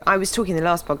I was talking in the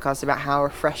last podcast about how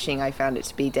refreshing I found it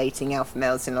to be dating alpha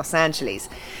males in Los Angeles.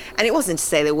 And it wasn't to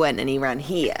say there weren't any around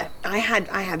here. I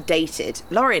have dated,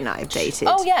 Lori and I have dated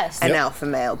an alpha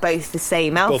male, both the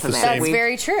same alpha male. That's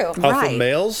very true. Alpha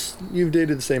males? You've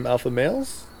dated the same alpha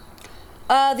males?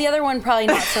 The other one probably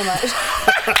not so much.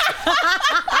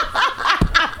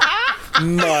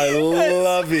 My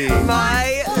lovey.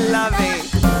 My lovey.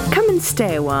 Come and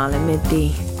stay a while amid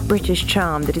the British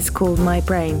charm that is called my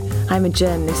brain. I'm a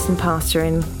journalist and pastor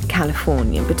in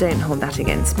California, but don't hold that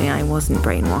against me. I wasn't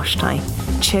brainwashed. I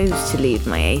chose to leave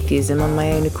my atheism on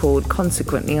my own accord,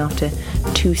 consequently after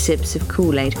 2 sips of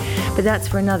Kool-Aid. But that's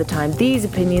for another time. These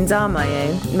opinions are my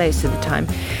own, most of the time.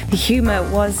 The humour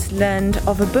was learned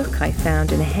of a book I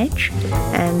found in a hedge,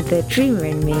 and the dreamer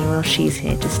in me, well, she's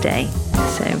here to stay.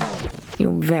 So,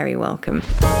 you're very welcome.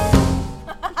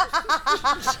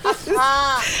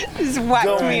 Just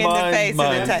whacked me in the face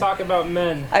at a time. Let's talk about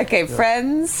men. Okay,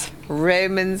 friends,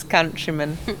 Romans,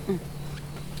 countrymen.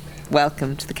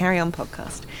 Welcome to the Carry On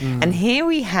podcast. And here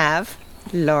we have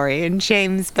Lori and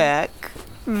James Burke.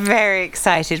 Very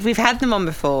excited. We've had them on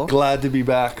before. Glad to be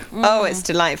back. Oh, it's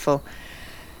delightful.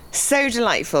 So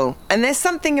delightful. And there's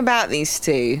something about these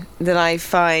two that I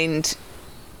find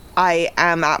I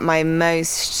am at my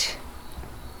most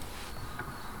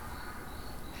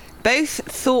both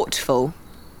thoughtful,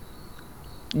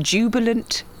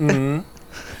 jubilant, and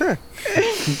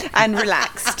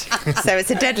relaxed. So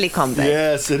it's a deadly combo.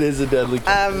 Yes, it is a deadly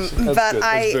combo. But good.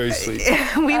 That's very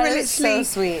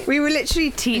sweet. We were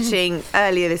literally teaching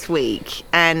earlier this week,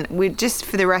 and we just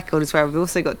for the record as well, we've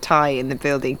also got Ty in the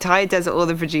building. Ty does all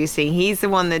the producing. He's the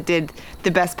one that did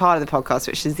the best part of the podcast,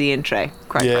 which is the intro,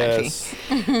 quite frankly.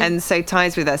 And so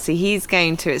Ty's with us. So he's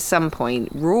going to at some point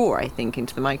roar, I think,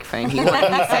 into the microphone. He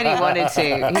said he wanted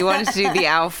to. He wanted to do the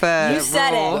alpha. You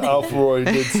said roar. it. Alpha Roy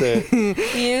did say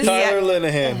it. Tyler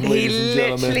Linahan, ladies and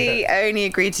gentlemen. He literally only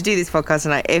agreed to do this podcast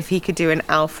tonight if he could do an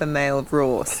alpha male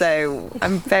roar. So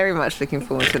I'm very much looking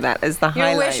forward to that as the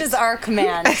highlight. Your wish is our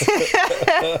command.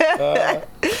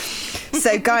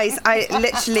 So guys, I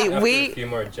literally a few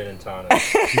more gin and tonic.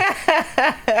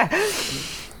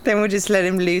 Then we'll just let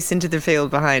him loose into the field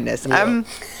behind us. Yeah.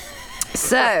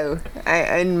 So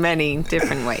in many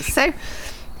different ways. So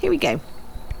here we go.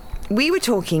 We were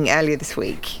talking earlier this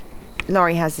week.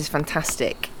 Lori has this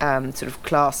fantastic sort of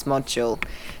class module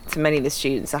to many of the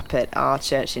students up at our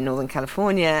church in Northern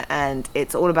California, and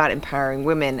it's all about empowering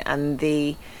women. And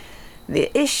the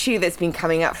issue that's been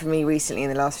coming up for me recently in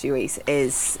the last few weeks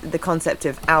is the concept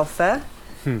of alpha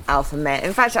male.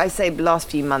 In fact, I say the last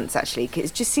few months actually,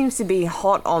 because it just seems to be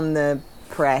hot on the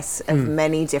press of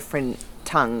many different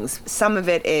tongues. Some of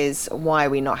it is, why are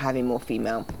we not having more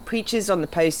female preachers on the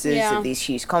posters at these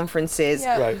huge conferences?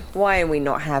 Yeah. Right. Why are we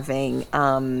not having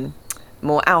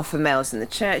more alpha males in the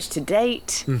church to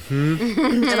date?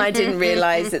 And I didn't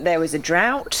realise that there was a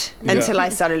drought until I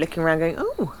started looking around going,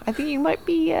 oh, I think you might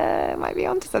be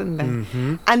onto something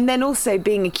there. And then also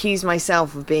being accused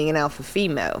myself of being an alpha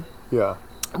female. Yeah.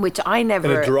 Which I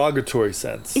never... In a derogatory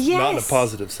sense, not in a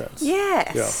positive sense.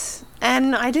 Yes.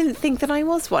 And I didn't think that I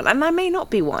was one. And I may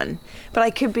not be one, but I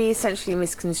could be essentially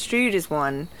misconstrued as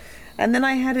one. And then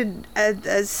I had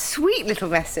a sweet little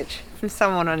message from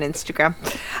someone on Instagram.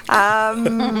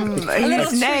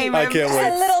 Whose name... I can't wait.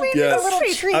 A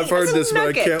little treat. I've heard this, but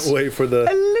I can't wait for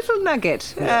the... A little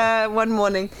nugget. One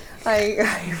morning, I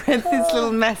read this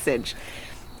little message.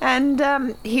 And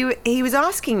he was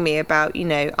asking me about,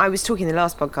 I was talking in the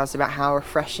last podcast about how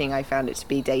refreshing I found it to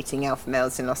be dating alpha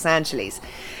males in Los Angeles.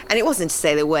 And it wasn't to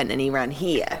say there weren't any around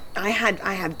here. I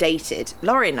have dated,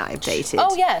 Lori and I have dated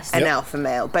an alpha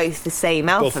male, both the same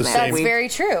alpha male. That's very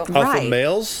true. Alpha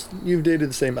males? You've dated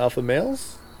the same alpha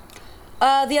males?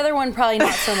 The other one probably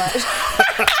not so much.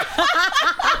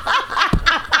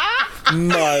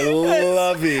 My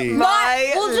lovey.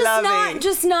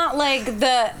 Just not like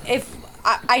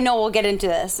I know we'll get into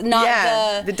this.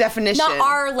 Not the definition. Not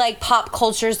our pop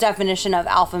culture's definition of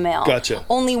alpha male. Gotcha.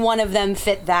 Only one of them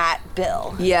fit that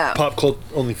bill. Yeah. Pop culture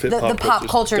only fit the pop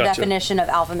culture definition of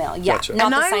alpha male. Yeah. Gotcha. Not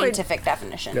the scientific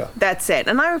definition. Yeah. That's it.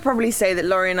 And I would probably say that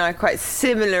Lori and I are quite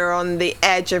similar on the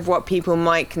edge of what people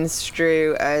might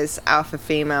construe as alpha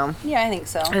female. Yeah, I think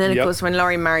so. And then of course when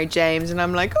Lori married James, and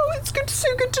I'm like, oh, it's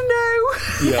so good to know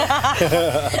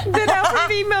that alpha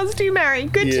females do marry.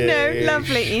 Good to know.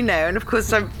 Lovely, And of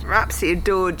course I've absolutely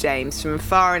adored James from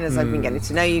afar, and as I've been getting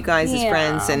to know you guys as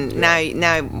friends, and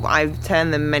now I've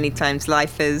termed them many times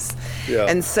lifers.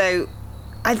 And so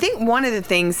I think one of the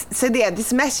things,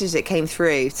 this message that came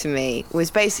through to me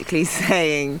was basically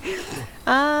saying,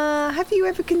 Have you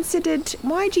ever considered,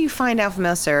 why do you find alpha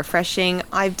males so refreshing?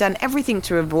 I've done everything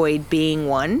to avoid being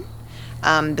one.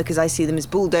 Because I see them as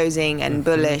bulldozing and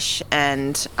bullish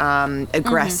and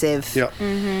aggressive.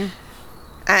 Yeah.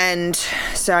 And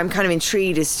so I'm kind of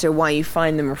intrigued as to why you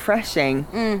find them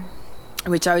refreshing.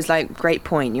 Which I was like, great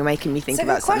point. You're making me think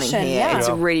about something here. Yeah. It's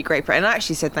a really great point. And I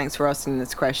actually said, thanks for asking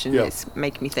this question. Yeah. It's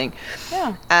making me think.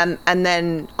 Yeah. And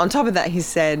then on top of that, he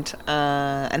said,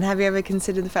 and have you ever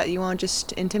considered the fact that you are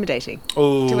just intimidating?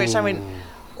 Oh. To which I went,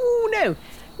 oh,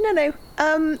 no.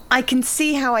 I can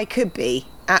see how I could be.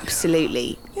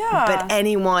 Absolutely. Yeah. But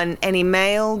any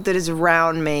male that is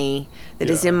around me, that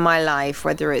is in my life,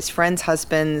 whether it's friends,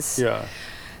 husbands,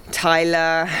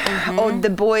 Tyler, or the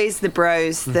boys, the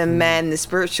bros, the men, the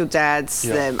spiritual dads,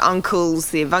 the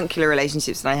uncles, the avuncular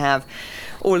relationships that I have,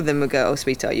 all of them will go, oh,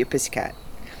 sweetheart, you're a pussycat.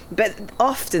 But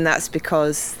often that's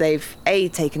because they've,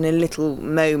 taken a little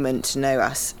moment to know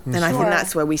us. And I think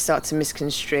that's where we start to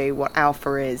misconstrue what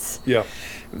alpha is. Yeah.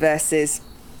 Versus,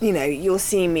 you'll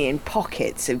see me in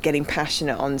pockets of getting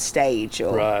passionate on stage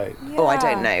or, or I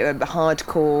don't know, a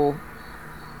hardcore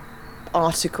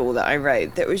article that I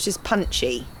wrote that was just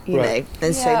punchy, you know.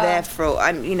 And so therefore,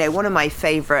 I'm, one of my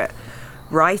favourite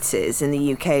writers in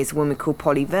the UK is a woman called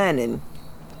Polly Vernon,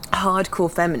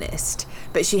 hardcore feminist,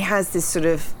 but she has this sort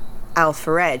of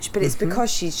alpha edge, but it's because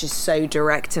she's just so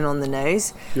direct and on the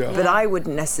nose. But I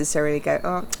wouldn't necessarily go,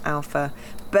 oh, alpha.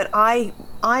 But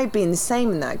I've been the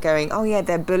same in that, going, oh yeah,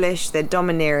 they're bullish, they're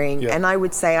domineering, and I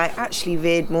would say I actually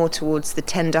veered more towards the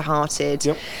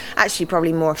tender-hearted, actually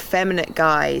probably more effeminate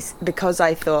guys, because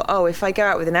I thought, oh, if I go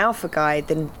out with an alpha guy,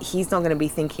 then he's not going to be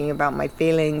thinking about my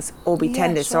feelings or be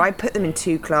tender. So I put them in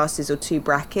two classes or two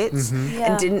brackets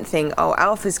and didn't think, oh,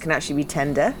 alphas can actually be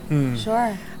tender.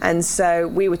 Sure. And so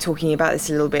we were talking about this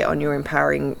a little bit on your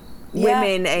Empowering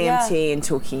Women AMT and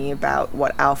talking about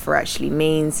what alpha actually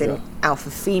means and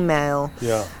alpha female.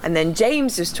 And then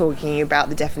James was talking about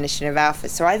the definition of alpha.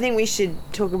 So I think we should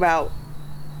talk about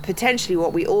potentially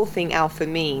what we all think alpha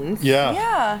means.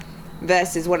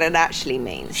 Versus what it actually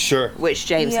means. Which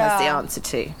James has the answer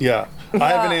to. I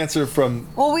have an answer from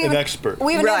an expert.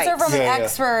 We have an answer from an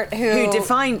expert who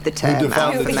defined the term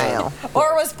alpha male,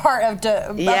 or was part of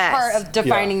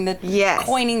defining the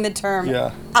coining the term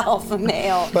alpha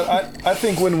male. But I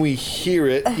think when we hear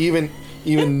it, even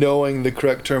knowing the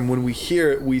correct term, when we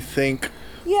hear it, we think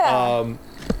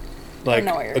like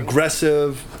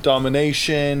aggressive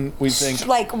domination. We think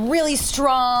like really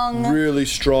strong,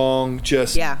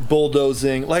 just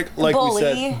bulldozing, like we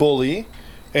said, bully.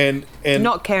 And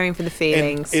not caring for the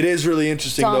feelings. It is really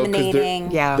interesting though, because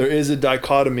there is a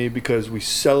dichotomy, because we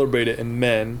celebrate it in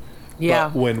men,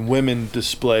 but when women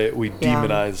display it, we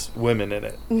demonize women in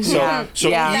it. So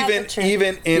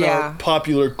even in our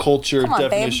popular culture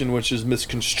definition, which is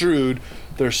misconstrued,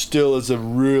 there still is a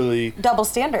really double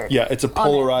standard. It's a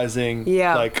polarizing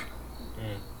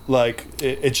like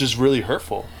it's just really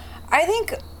hurtful. I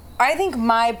think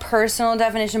my personal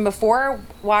definition, before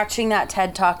watching that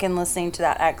TED Talk and listening to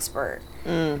that expert,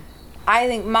 I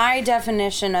think my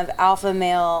definition of alpha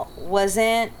male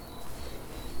wasn't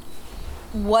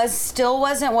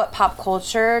what pop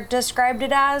culture described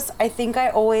it as. I think I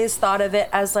always thought of it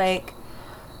as like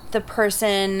the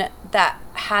person that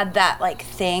had that like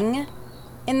thing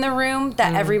in the room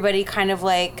that everybody kind of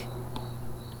like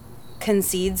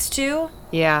concedes to.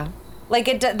 Like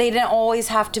they didn't always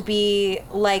have to be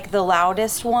like the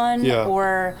loudest one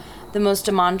or the most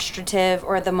demonstrative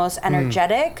or the most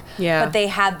energetic. But they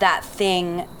had that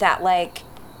thing that like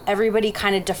everybody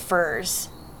kind of defers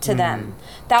to them.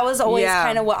 That was always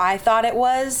kind of what I thought it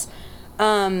was.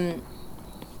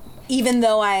 Even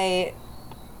though I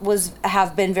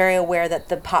have been very aware that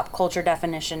the pop culture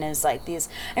definition is like these.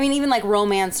 I mean, even like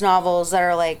romance novels that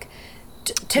are like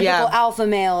typical alpha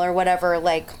male or whatever,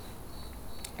 like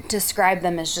describe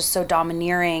them as just so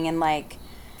domineering and like.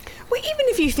 Well, even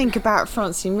if you think about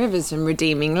Francine Rivers and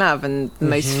Redeeming Love and the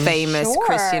most famous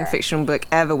Christian fictional book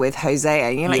ever with Hosea,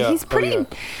 you're like, he's pretty.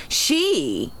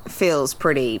 She feels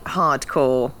pretty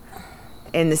hardcore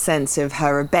in the sense of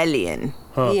her rebellion.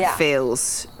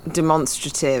 Feels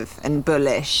demonstrative and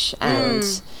bullish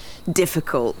and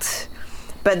difficult,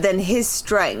 but then his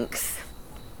strength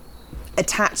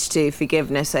attached to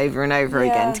forgiveness over and over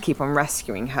again to keep on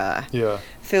rescuing her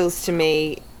feels to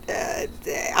me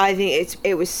I think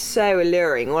it was so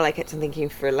alluring. All I kept on thinking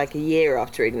for like a year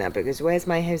after reading that book is, where's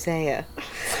my Hosea?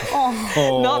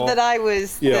 Not that I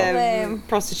was the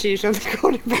prostitution of the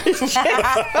Golden Bridge. Good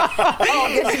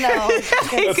to know.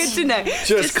 Good to know.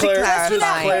 Just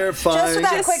clarifying. Just for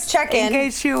that quick check-in. In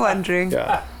case you're wondering. Quick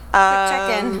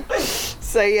check-in.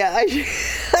 So yeah,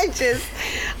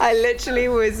 I literally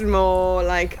was more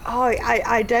like,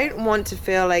 I don't want to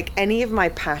feel like any of my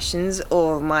passions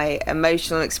or my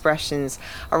emotional expressions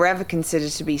are ever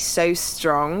considered to be so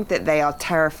strong that they are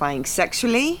terrifying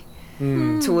sexually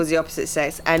towards the opposite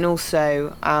sex, and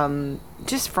also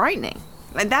just frightening.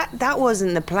 Like that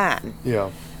wasn't the plan. Yeah.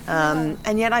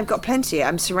 And yet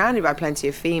I'm surrounded by plenty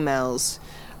of females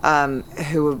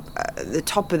who are at the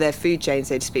top of their food chain,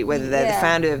 so to speak, whether they're the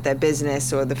founder of their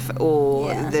business or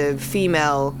the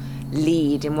female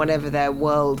lead in whatever their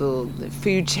world or the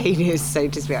food chain is, so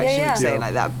to speak. I shouldn't say it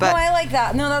like that. But no, I like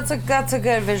that. No, that's a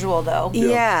good visual, though.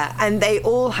 Yeah, and they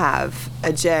all have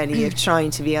a journey of trying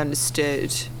to be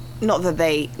understood. Not that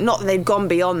they've gone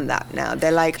beyond that now.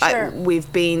 They're like, they've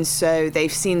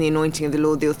seen the anointing of the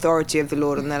Lord, the authority of the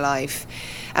Lord in their life.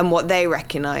 And what they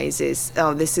recognise is,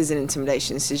 this isn't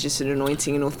intimidation, this is just an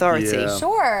anointing and authority. Yeah.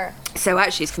 Sure. So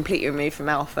actually it's completely removed from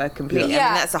alpha, completely. Yeah.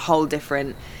 I mean, that's a whole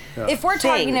different If we're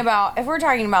talking about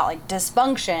like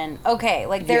dysfunction, okay,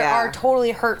 like there are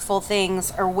totally hurtful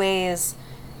things or ways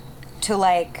to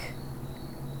like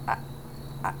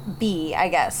be, I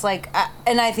guess. Like,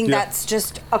 and I think that's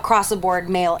just across the board,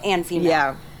 male and female.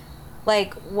 Yeah.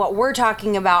 Like what we're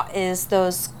talking about is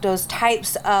those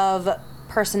types of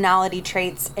personality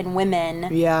traits in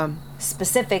women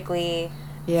specifically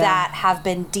that have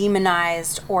been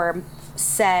demonized or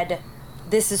said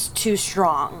this is too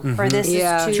strong or this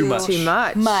is too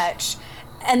much.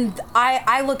 And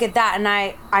I look at that, and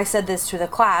I said this to the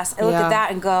class, I look at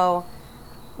that and go,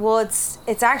 well, it's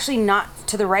actually not,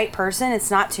 to the right person,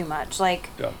 it's not too much. Like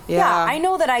I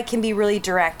know that I can be really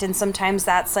direct, and sometimes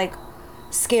that's like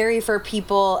scary for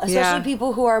people, especially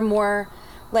people who are more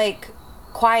like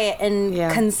quiet and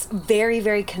very,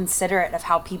 very considerate of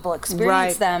how people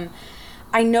experience them.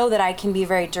 I know that I can be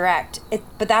very direct,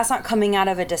 but that's not coming out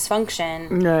of a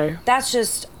dysfunction. No. That's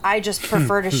just, I just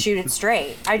prefer to shoot it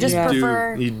straight. I just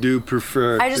prefer... You do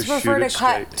prefer I just prefer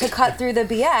to cut through the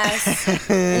BS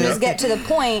and just get to the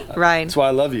point. Right. That's why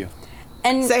I love you.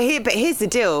 And so here's the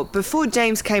deal. Before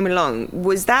James came along,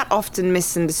 was that often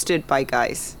misunderstood by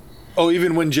guys? Oh,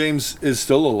 even when James is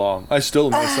still along, I still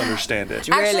misunderstand it.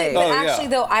 Really? Actually,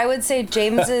 though, I would say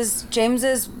James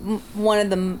is one of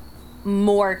the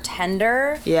more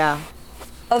tender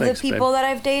of the people that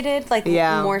I've dated, like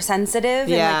more sensitive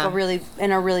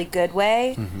in a really good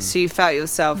way. Mm-hmm. So you felt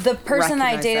yourself. The person that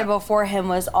I dated before him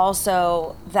was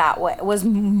also that way. Was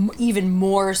even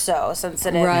more so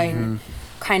sensitive, right? And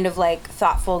kind of like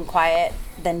thoughtful and quiet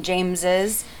than James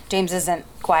is. James isn't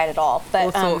quiet at all, but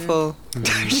or thoughtful.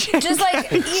 Just like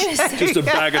just a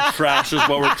bag of trash is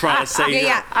what we're trying to say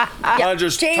here. I'll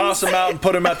just toss them out and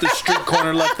put them at the street corner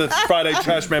and let the Friday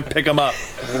trash man pick them up.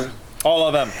 All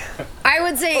of them. I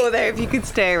would say. Although if you could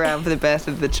stay around for the birth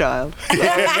of the child.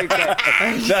 If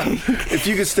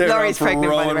you could stay Laurie's around for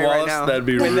Rowan Wallace, right that'd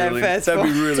be really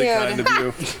kind of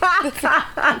you.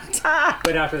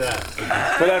 But after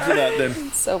that,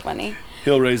 then. So funny.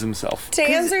 He'll raise himself. To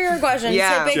answer your question,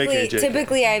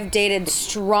 typically I've dated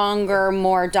stronger,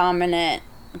 more dominant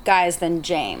guys than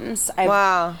James.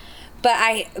 Wow. But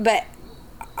I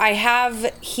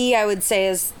would say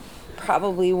is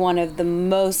probably one of the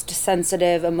most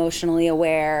sensitive, emotionally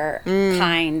aware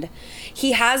kind.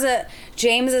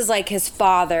 James is like his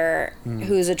father,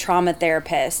 who's a trauma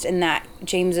therapist, in that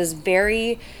James is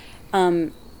very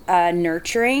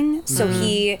nurturing. So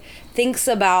he thinks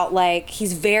about, like,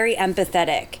 he's very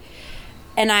empathetic.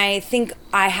 And I think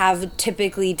I have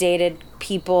typically dated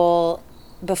people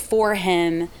before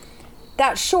him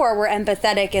that, sure, were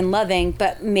empathetic and loving,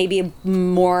 but maybe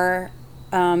more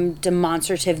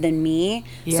demonstrative than me.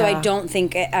 So I don't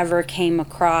think it ever came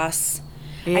across.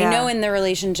 I know in the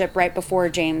relationship right before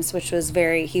James, which was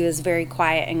he was very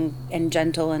quiet and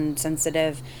gentle and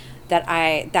sensitive,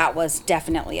 that was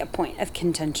definitely a point of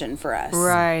contention for us.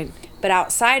 Right. But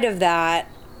outside of that,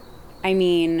 I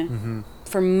mean,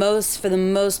 for the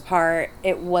most part,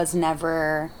 it was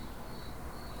never.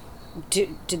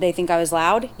 Did they think I was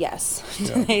loud? Yes.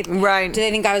 Yeah. Did they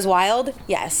think I was wild?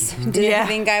 Yes. Did they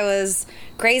think I was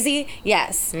crazy?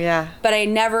 Yes. Yeah. But I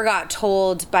never got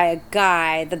told by a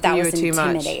guy that was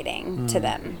intimidating to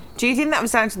them. Do you think that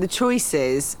was down to the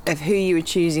choices of who you were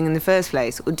choosing in the first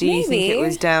place, or do you think it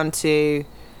was down to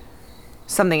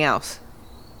something else?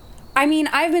 I mean,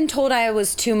 I've been told I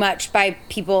was too much by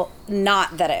people,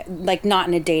 not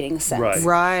in a dating sense.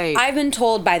 Right. I've been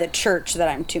told by the church that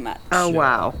I'm too much. Oh,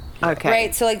 wow. Okay.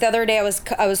 Right. So, like, the other day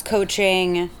I was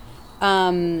coaching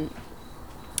a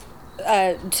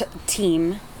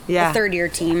team, a third-year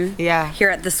team here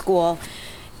at the school.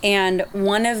 And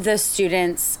one of the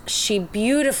students, she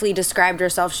beautifully described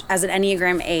herself as an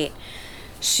Enneagram 8.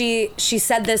 she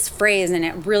said this phrase, and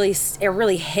it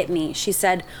really hit me. She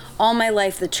said, "All my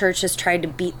life, the church has tried to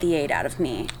beat the 8 out of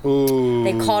me." Ooh.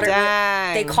 They called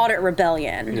it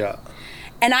rebellion. Yeah.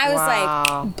 And I was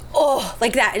like, oh,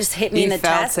 like that just hit me in the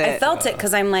chest. I felt it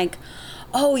because I'm like,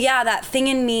 oh yeah, that thing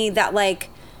in me that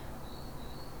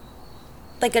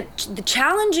the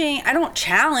challenging. I don't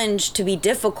challenge to be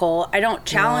difficult. I don't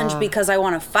challenge because I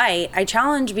want to fight. I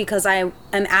challenge because I am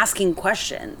asking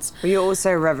questions. Well, you're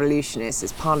also a revolutionist.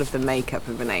 It's part of the makeup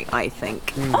of an 8, I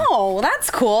think. Oh,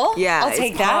 that's cool. Yeah, I'll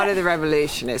take it's that. part of the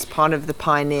revolution. It's part of the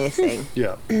pioneer thing.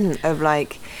 Yeah. Of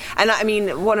and I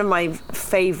mean, one of my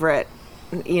favorite.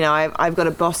 I've got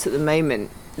a boss at the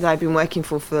moment that I've been working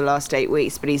for the last 8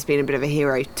 weeks, but he's been a bit of a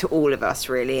hero to all of us,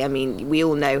 really. I mean, we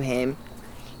all know him.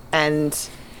 And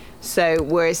so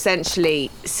we're essentially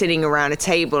sitting around a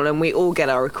table and we all get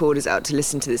our recorders out to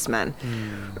listen to this man.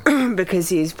 Because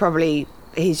he's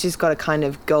just got a kind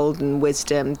of golden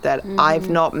wisdom that I've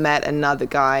not met another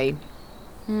guy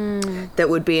that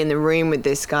would be in the room with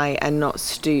this guy and not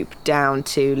stoop down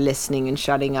to listening and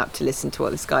shutting up to listen to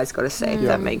what this guy's got to say, if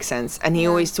that makes sense. And he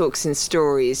always talks in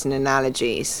stories and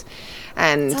analogies.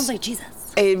 And sounds like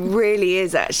Jesus. It really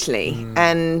is, actually.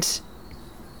 And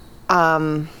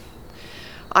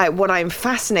what I'm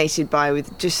fascinated by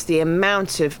with just the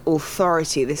amount of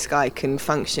authority this guy can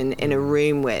function in a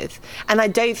room with. And I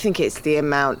don't think it's the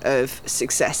amount of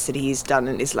success that he's done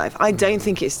in his life. I don't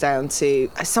think it's down to,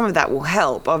 some of that will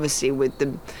help, obviously, with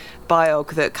the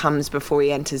biog that comes before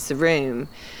he enters the room.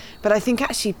 But I think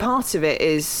actually part of it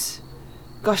is,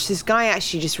 gosh, this guy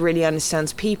actually just really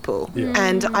understands people. Yeah.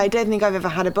 And I don't think I've ever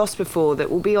had a boss before that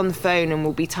will be on the phone and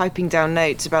will be typing down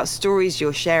notes about stories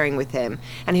you're sharing with him.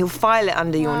 And he'll file it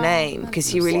under your name because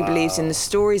he really believes in the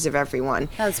stories of everyone.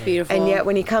 That's beautiful. And yet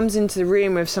when he comes into the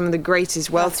room with some of the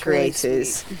greatest wealth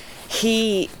creators,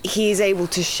 he's able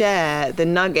to share the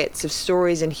nuggets of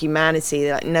stories and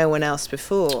humanity like no one else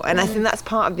before. And I think that's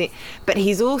part of the... But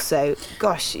he's also,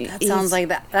 gosh... That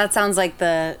sounds like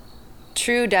the...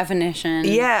 true definition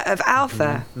of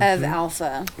alpha. Of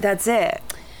alpha. That's it.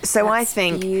 So I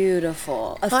think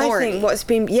beautiful authority. I think what's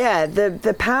been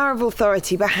the power of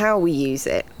authority, but how we use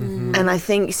it. And I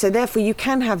think so therefore you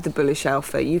can have the bullish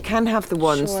alpha, you can have the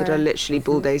ones that are literally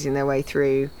bulldozing their way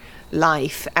through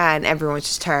life and everyone's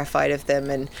just terrified of them.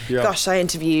 And gosh, I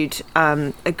interviewed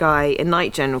a guy, a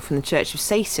night general from the Church of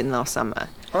Satan last summer.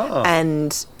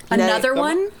 And another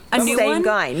one? A new same one?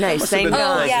 Guy. No, same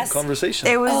guy. Oh, yes. Conversation.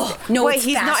 It was. It's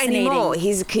he's not anymore.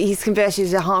 He's converted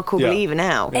as a hardcore believer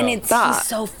now. And he's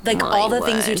so all the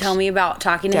things you tell me about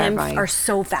talking to him are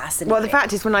so fascinating. Well, the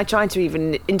fact is, when I tried to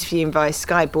even interview him via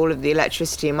Skype, all of the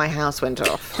electricity in my house went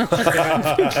off.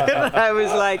 I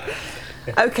was like,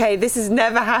 okay, this has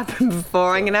never happened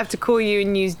before. I'm going to have to call you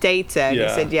and use data. And he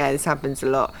said, this happens a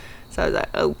lot. So I was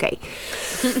like, okay.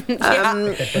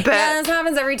 But this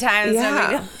happens every time.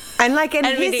 And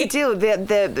here's the deal,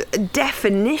 the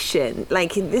definition,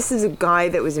 this is a guy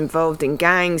that was involved in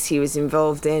gangs, he was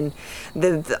involved in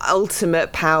the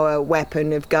ultimate power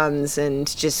weapon of guns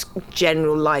and just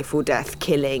general life or death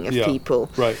killing of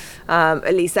people. Right.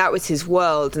 At least that was his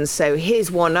world. And so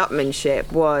his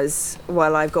one-upmanship was,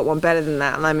 well, I've got one better than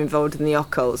that and I'm involved in the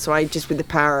occult. So I just, with the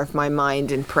power of my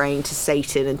mind and praying to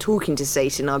Satan and talking to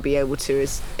Satan, I'll be able to,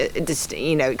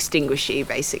 extinguish you,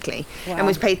 basically. Wow. And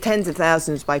was paid tens of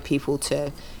thousands by people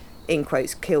to, in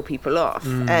quotes, kill people off.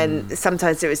 And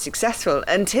sometimes it was successful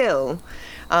until,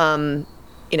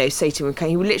 Satan would come.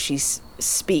 He would literally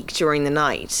speak during the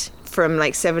night. From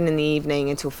 7 in the evening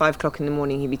until 5 o'clock in the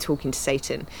morning, he'd be talking to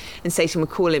Satan. And Satan would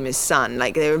call him his son.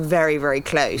 They were very, very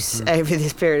close over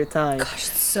this period of time. Gosh,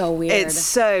 it's so weird. It's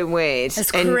so weird.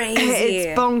 It's crazy.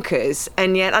 It's bonkers.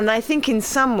 And I think in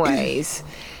some ways,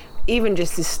 even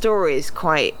just this story is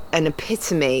quite an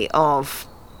epitome of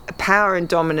power and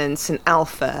dominance and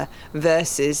alpha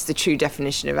versus the true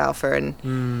definition of alpha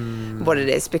and what it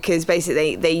is, because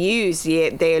basically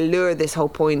they allure this whole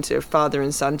point of father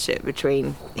and sonship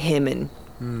between him and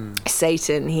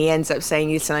Satan. He ends up saying,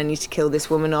 listen, I need to kill this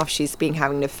woman off, she's been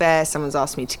having an affair, someone's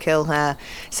asked me to kill her.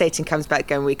 Satan comes back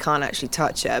going, we can't actually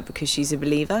touch her because she's a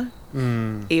believer,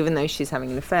 even though she's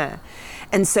having an affair.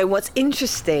 And so what's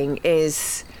interesting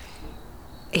is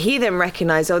he then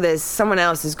recognised, there's someone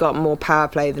else who's got more power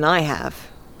play than I have.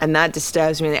 And that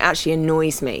disturbs me and it actually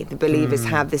annoys me. The believers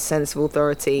have this sense of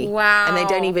authority. Wow. And they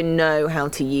don't even know how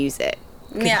to use it.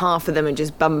 Because half of them are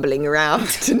just bumbling around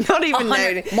to not even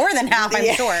know. More than half,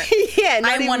 I'm sure.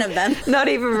 I'm one of them. Not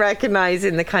even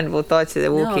recognising the kind of authority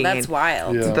they're walking in. No, that's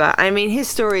wild. Yeah. But I mean, his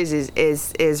stories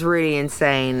is really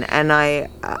insane. And I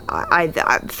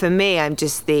for me, I'm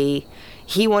just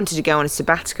he wanted to go on a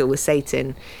sabbatical with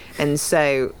Satan. And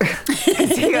so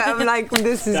I'm like,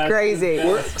 this is crazy.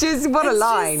 Just what a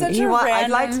line.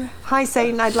 Hi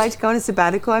Satan, I'd like to go on a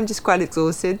sabbatical. I'm just quite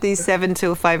exhausted. These 7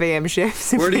 till 5 a.m.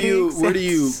 shifts. Where do you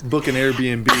book an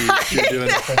Airbnb if you're doing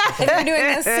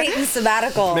a Satan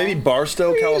sabbatical? Maybe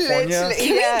Barstow, California. Can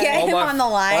we get him on the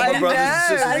line? All my brothers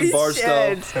and sisters in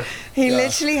Barstow. He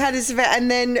literally had his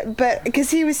but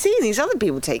because he was seeing these other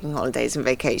people taking holidays and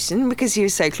vacation, because he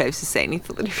was so close to Satan, he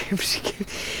thought that he'd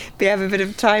be able to have a bit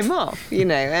of time off,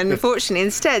 And unfortunately,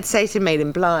 instead, Satan made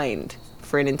him blind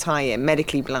for an entire year,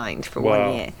 medically blind for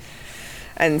 1 year.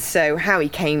 And so how he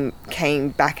came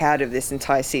back out of this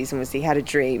entire season was he had a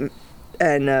dream,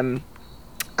 and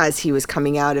as he was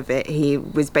coming out of it, he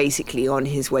was basically on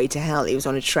his way to hell. He was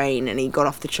on a train, and he got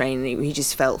off the train, and he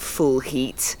just felt full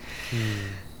heat.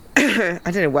 I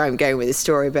don't know where I'm going with this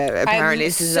story, but apparently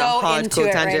this is a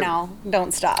hardcore tangent. Right now.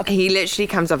 Don't stop. He literally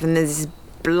comes up, and there's this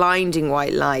blinding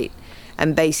white light,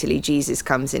 and basically Jesus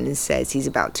comes in and says, he's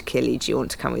about to kill you. Do you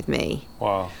want to come with me?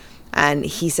 Wow. And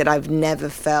he said, I've never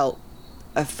felt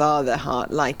a father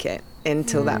heart like it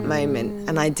until that moment,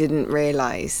 and I didn't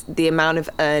realize the amount of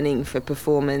earning for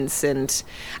performance, and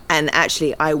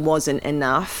actually I wasn't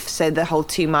enough, so the whole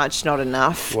too much not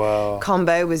enough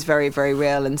combo was very, very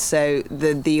real. And so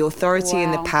the authority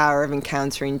and the power of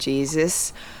encountering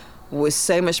Jesus was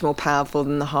so much more powerful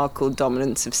than the hardcore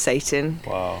dominance of Satan.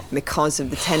 Wow. Because of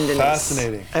the tenderness.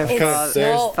 Fascinating. Of It is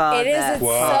so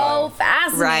Right?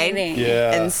 fascinating.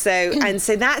 Yeah. And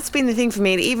so that's been the thing for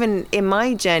me, even in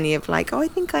my journey of like, I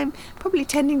think I'm probably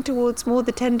tending towards more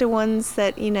the tender ones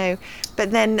that,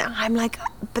 but then I'm like,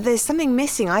 but there's something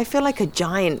missing. I feel like a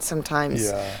giant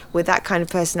sometimes with that kind of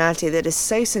personality that is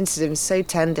so sensitive and so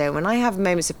tender. When I have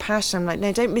moments of passion, I'm like,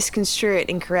 no, don't misconstrue it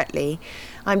incorrectly.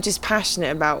 I'm just passionate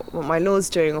about what my Lord's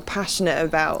doing, or passionate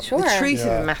about the truth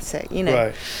of the matter,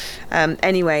 Right.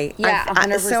 Anyway,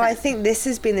 100%. so I think this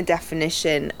has been the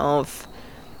definition of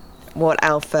what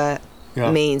alpha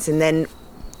means. And then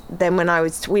when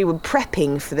we were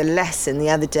prepping for the lesson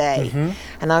the other day,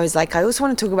 and I was like, I also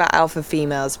want to talk about alpha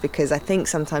females, because I think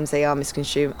sometimes they are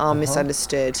misconstrued,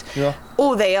 misunderstood,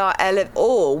 or they are,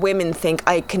 or women think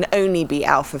I can only be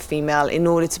alpha female in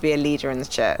order to be a leader in the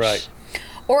church. Right.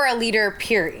 Or a leader,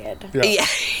 period. Yeah.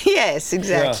 Yes,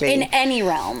 exactly. In any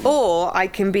realm. Or I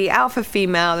can be alpha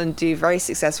female and do very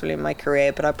successfully in my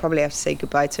career, but I probably have to say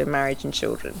goodbye to a marriage and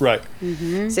children. Right.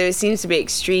 So it seems to be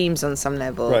extremes on some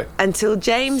level. Right. Until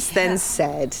James then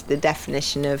said the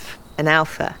definition of an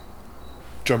alpha.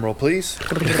 Drum roll, please.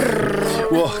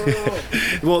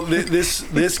 well,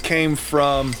 this came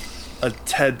from a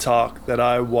TED Talk that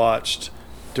I watched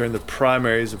during the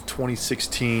primaries of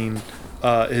 2016.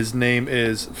 His name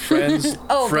is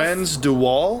Franz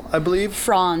Duval, I believe.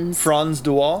 Franz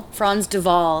Duval. Franz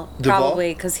Duval,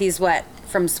 probably, because he's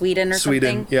from Sweden or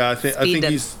something? Yeah, I think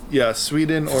he's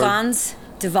Sweden or Franz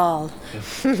Duval.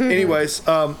 Anyways,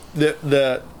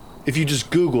 if you just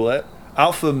Google it,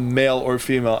 alpha male or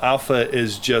female, alpha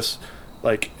is just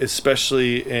like,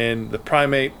 especially in the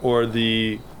primate or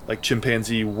the like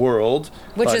chimpanzee world,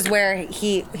 which is where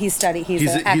he studied.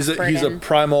 He's a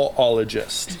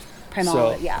primalologist.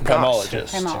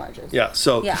 Primologist. Yeah,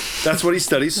 so that's what he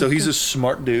studies. So he's a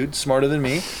smart dude, smarter than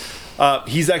me.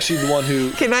 He's actually the one who...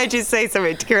 Can I just say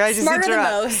something? Can I just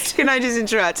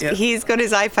interrupt? Yeah. He's got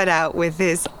his iPad out with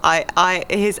his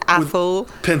Apple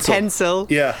pencil.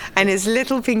 Yeah. And his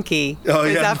little pinky. Oh,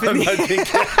 yeah, my pinky.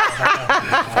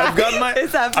 I've got my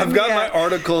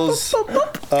articles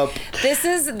up. This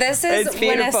is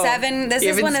when a 7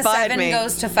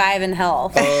 goes to 5 in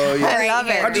hell. Oh, yeah. I love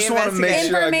it. I just want to make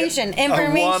sure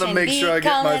I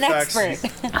get my facts. I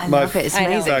love it. It's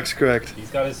amazing. Facts correct.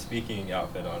 He's got his speaking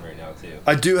outfit on right now too.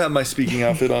 I do have my speaking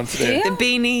outfit on today. The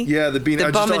beanie. Yeah, the beanie.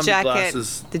 The bomber jacket.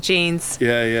 Glasses. The jeans.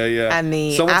 Yeah. And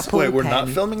the Apple Wait, we're pen. not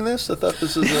filming this? I thought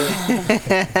this was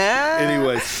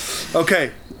Anyways.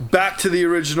 Okay, back to the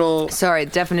original. Sorry,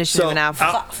 definition of an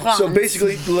alpha. So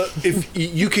basically, if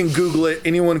you can Google it,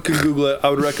 anyone can Google it. I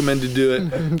would recommend to do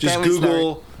it. Just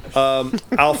Google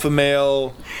alpha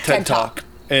male TED Talk,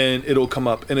 and it'll come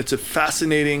up. And it's a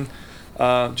fascinating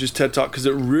just TED Talk, because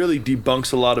it really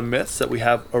debunks a lot of myths that we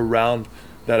have around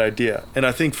that idea. And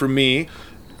I think for me,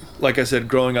 like I said,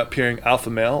 growing up hearing alpha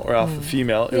male or alpha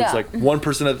female, it was like one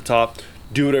person at the top,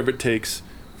 do whatever it takes,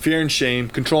 fear and shame,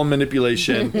 control and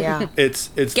manipulation. It's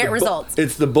get results.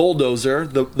 It's the bulldozer,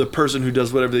 the person who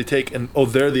does whatever they take, and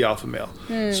they're the alpha male.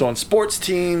 So on sports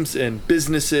teams and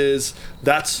businesses,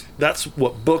 that's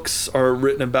what books are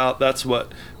written about. That's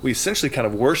what we essentially kind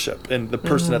of worship, and the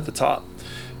person at the top.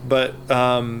 But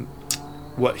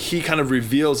what he kind of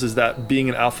reveals is that being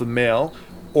an alpha male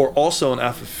or also an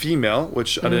alpha female,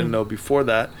 which I didn't know before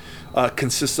that,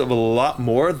 consists of a lot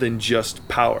more than just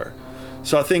power.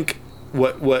 So I think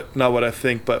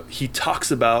but he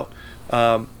talks about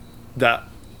that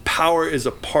power is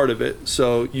a part of it.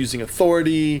 So using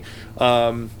authority,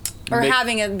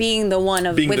 having it being the one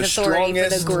with the authority for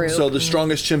the group. So the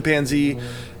strongest chimpanzee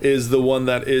is the one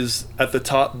that is at the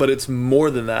top, but it's more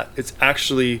than that. It's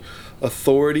actually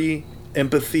authority,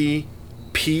 empathy,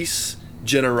 peace,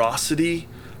 generosity,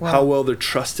 how well they're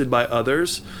trusted by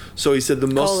others. So he said the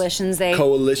most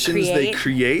coalitions they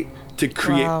create to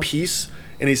create peace.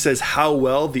 And he says how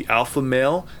well the alpha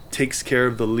male takes care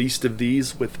of the least of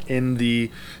these within the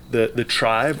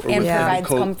tribe. And provides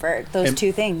comfort, those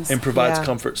two things. And provides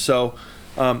comfort. So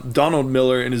Donald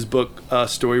Miller, in his book,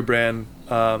 Story Brand,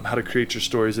 How to Create Your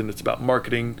Stories, and it's about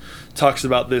marketing, talks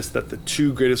about this, that the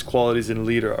two greatest qualities in a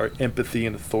leader are empathy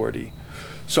and authority.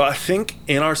 So I think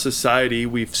in our society,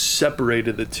 we've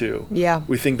separated the two. Yeah.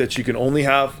 We think that you can only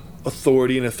have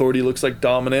authority, and authority looks like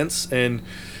dominance, and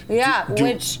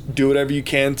do whatever you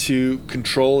can to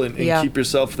control and keep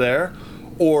yourself there,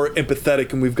 or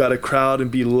empathetic, and we've got to crowd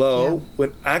and be low,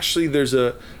 when actually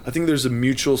I think there's a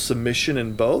mutual submission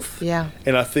in both.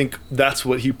 And I think that's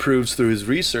what he proves through his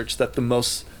research, that the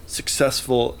most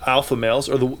successful alpha males,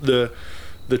 or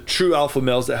the true alpha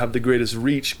males that have the greatest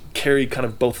reach, carry kind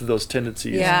of both of those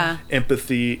tendencies,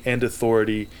 empathy and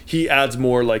authority. He adds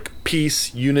more like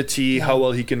peace, unity, how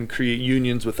well he can create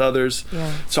unions with others.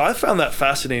 So I found that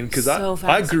fascinating, because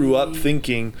I grew up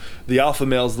thinking the alpha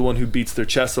male is the one who beats their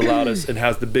chest the loudest and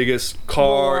has the biggest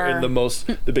car and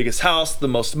the biggest house, the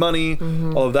most money,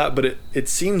 all of that. But it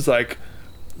seems like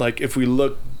if we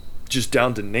look just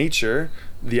down to nature,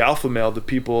 the alpha male, the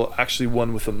people actually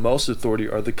one with the most authority,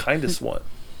 are the kindest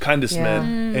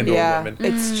men and or women.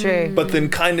 It's true. But then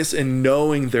kindness in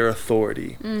knowing their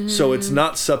authority. So it's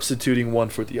not substituting one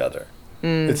for the other.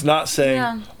 It's not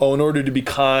saying, in order to be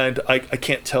kind, I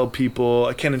can't tell people,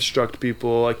 I can't instruct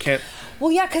people, I can't.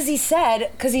 Well, yeah, because he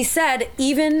said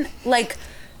even like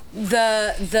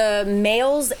the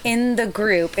males in the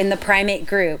group, in the primate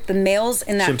group, the males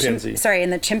in that in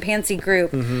the chimpanzee group,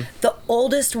 the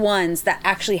oldest ones that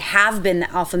actually have been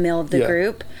the alpha male of the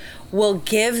group will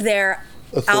give their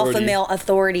alpha male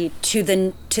authority to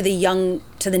the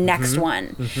next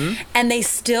one, and they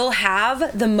still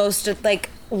have the most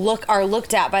are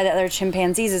looked at by the other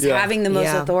chimpanzees as having the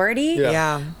most authority.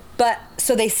 But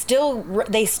so they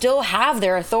still have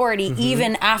their authority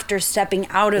even after stepping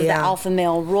out of the alpha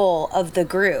male role of the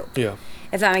group.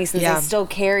 If that makes sense, they still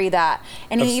carry that.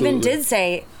 And he even did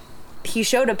say, he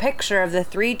showed a picture of the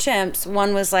three chimps.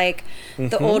 One was like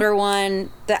the older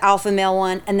one, the alpha male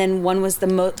one, and then one was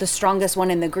the strongest one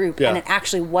in the group. And it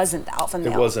actually wasn't the alpha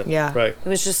male. It wasn't. Right. It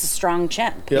was just a strong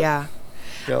chimp.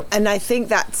 Yep. And I think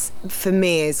that's, for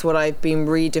me, is what I've been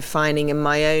redefining in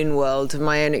my own world, of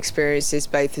my own experiences,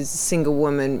 both as a single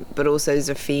woman, but also as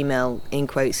a female, in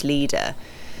quotes, leader,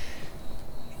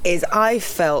 is I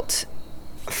felt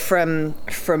from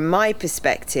my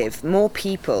perspective, more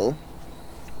people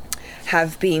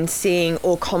have been seeing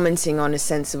or commenting on a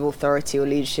sense of authority or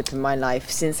leadership in my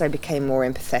life since I became more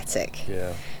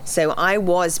empathetic. So I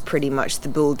was pretty much the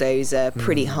bulldozer,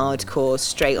 pretty hardcore,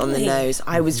 straight on the nose.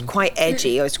 I was quite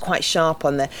edgy. I was quite sharp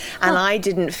on and I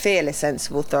didn't feel a sense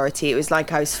of authority. It was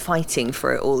like I was fighting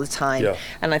for it all the time.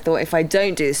 And I thought, if I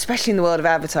don't do this, especially in the world of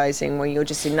advertising, where you're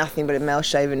just in nothing but a male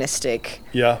chauvinistic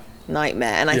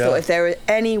nightmare. And I thought, if there were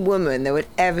any woman that would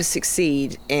ever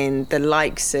succeed in the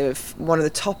likes of one of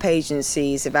the top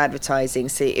agencies of advertising,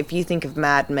 see, if you think of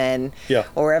Mad Men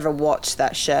or ever watched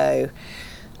that show,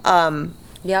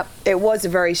 it was a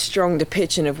very strong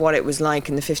depiction of what it was like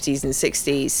in the 50s and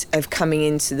 60s of coming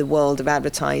into the world of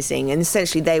advertising. And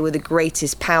essentially they were the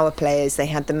greatest power players. They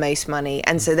had the most money.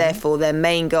 And so therefore their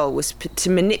main goal was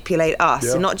to manipulate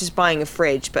us, and not just buying a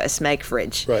fridge, but a Smeg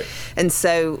fridge. And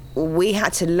so we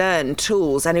had to learn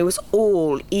tools, and it was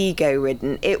all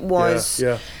ego-ridden. It was...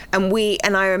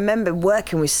 And I remember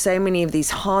working with so many of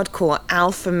these hardcore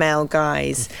alpha male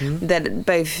guys that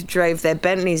both drove their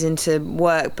Bentleys into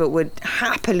work, but would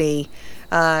happily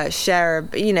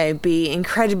be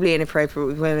incredibly inappropriate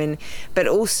with women, but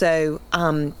also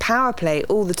power play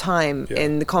all the time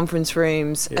in the conference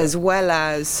rooms, as well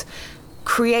as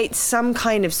create some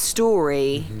kind of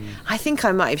story. I think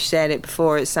I might have shared it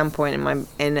before at some point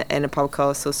in a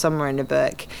podcast or somewhere in a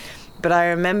book, but I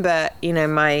remember,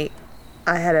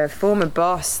 I had a former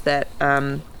boss that,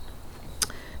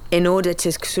 in order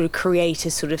to sort of create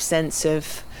a sort of sense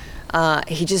of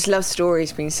he just loved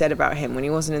stories being said about him when he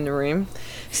wasn't in the room.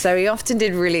 So he often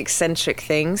did really eccentric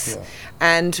things. Yeah.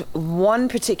 And one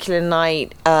particular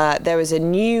night, there was a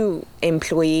new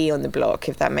employee on the block,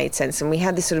 if that made sense. And we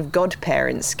had this sort of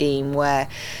godparent scheme where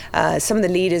some of the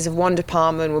leaders of one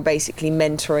department were basically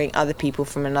mentoring other people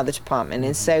from another department.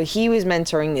 And so he was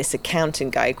mentoring this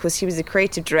accountant guy. Of course, he was the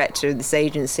creative director of this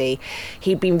agency.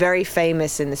 He'd been very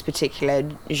famous in this particular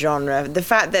genre. The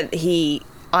fact that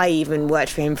I even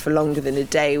worked for him for longer than a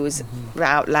day was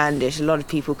outlandish. A lot of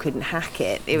people couldn't hack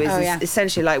it. It was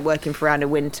essentially like working for Anna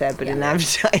Wintour, but in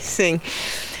advertising.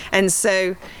 And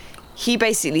so he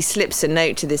basically slips a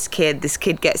note to this kid. This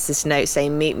kid gets this note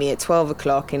saying, meet me at 12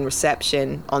 o'clock in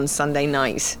reception on Sunday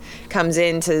night. Comes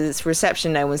into this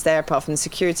reception, no one's there apart from the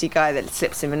security guy that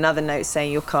slips him another note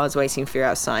saying, your car's waiting for you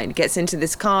outside. Gets into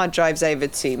this car, drives over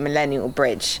to Millennial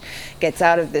Bridge. Gets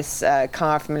out of this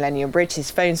car from Millennial Bridge.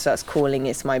 His phone starts calling,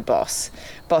 it's my boss.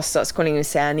 Boss starts calling him and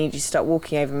saying, I need you to start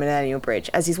walking over Millennial Bridge.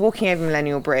 As he's walking over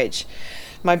Millennial Bridge,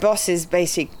 my boss is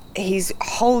he's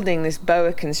holding this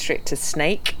boa constrictor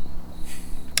snake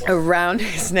around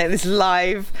his neck, this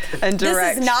live and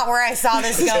direct. This is not where I saw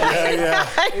this going.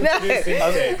 I know. This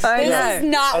is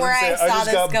not where I saw this going. I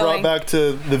just got brought back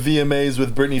to the VMAs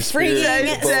with Britney Spears.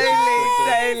 Totally.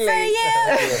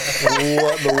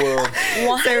 What in the world?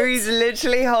 What? So he's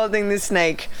literally holding the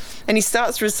snake. And he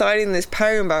starts reciting this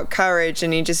poem about courage,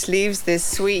 and he just leaves this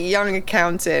sweet young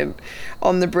accountant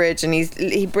on the bridge, and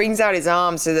he brings out his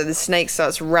arm so that the snake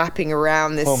starts wrapping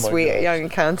around this sweet young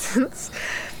accountant's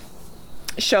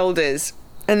shoulders,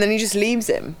 and then he just leaves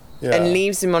him and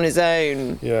leaves him on his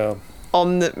own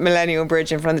on the Millennial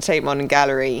Bridge in front of the Tate Modern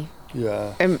Gallery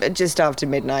just after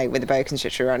midnight with a boa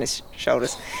constrictor around his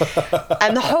shoulders.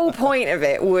 And the whole point of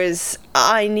it was,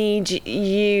 I need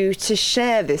you to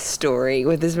share this story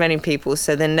with as many people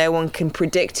so then no one can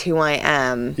predict who I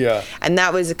am. And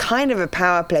that was a kind of a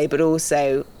power play, but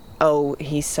also,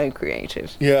 he's so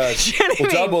creative. You know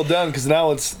job well done, because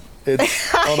now it's on the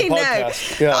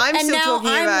podcast. Yeah. I'm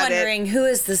wondering, who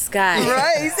is this guy?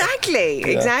 Right, exactly.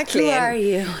 Who are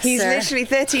you, He's literally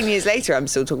 13 years later, I'm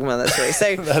still talking about that story.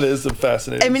 So that is a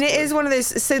fascinating story. It is one of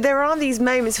those. So there are these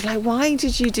moments of like, why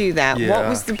did you do that? What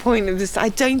was the point of this? I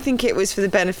don't think it was for the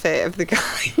benefit of the guy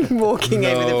walking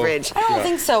over the bridge. I don't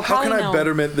think so. How can I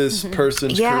betterment this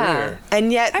person's career?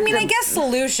 And yet, I guess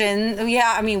solution.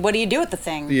 What do you do with the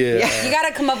thing? You got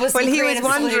to come up with some creative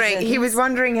solutions. He was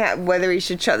wondering whether he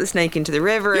should shut the snake into the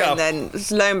river, and then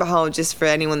lo and behold, just for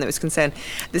anyone that was concerned,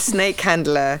 the snake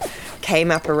handler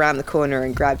came up around the corner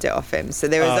and grabbed it off him. So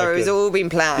it was all been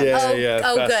planned.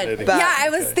 Good. But, I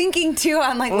was thinking too,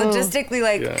 I'm like logistically,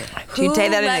 do you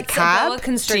take that in a cab?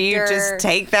 Do you just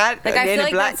take that I in feel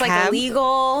a black that's cab?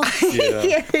 Illegal.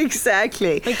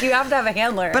 Exactly. Like you have to have a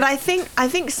handler. But I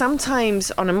think sometimes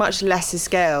on a much lesser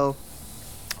scale,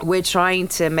 we're trying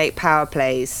to make power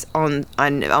plays on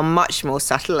much more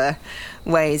subtler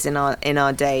ways in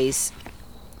our days.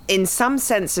 In some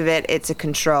sense of it, it's a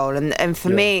control, and for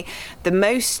me, the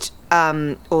most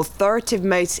authoritative,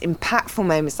 most impactful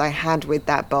moments I had with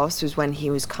that boss was when he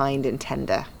was kind and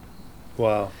tender.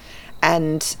 Wow.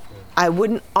 And I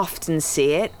wouldn't often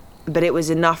see it, but it was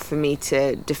enough for me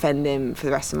to defend him for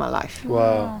the rest of my life.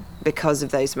 Wow. Because of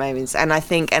those moments. And I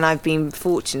think, and I've been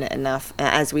fortunate enough,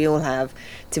 as we all have,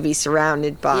 to be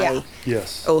surrounded by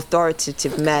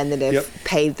authoritative men that have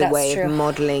paved the way of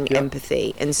modelling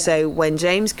empathy. And so when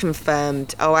James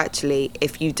confirmed, actually,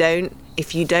 if you don't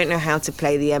know how to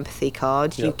play the empathy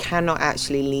card, you cannot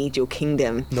actually lead your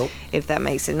kingdom. If that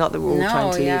makes it. Not that we're all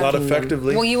trying to lead not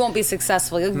effectively. Well, you won't be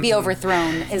successful. You'll be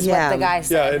overthrown, is what the guy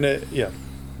said.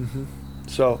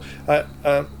 So,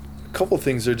 a couple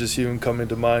things are just even coming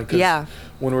to mind, because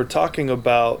when we're talking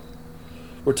about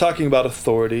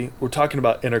authority, we're talking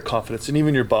about inner confidence, and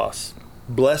even your boss,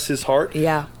 bless his heart.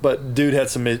 But dude had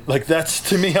some that's,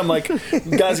 to me, I'm like,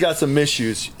 guy's got some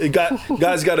issues.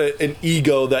 Guy's got an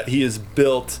ego that he has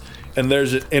built, and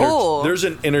there's an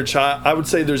inner child. I would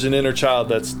say there's an inner child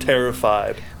that's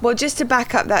terrified. Well, just to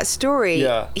back up that story,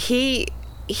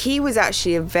 he was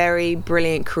actually a very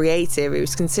brilliant creative. He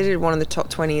was considered one of the top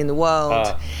 20 in the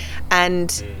world.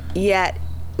 And yet,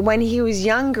 when he was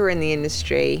younger in the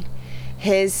industry,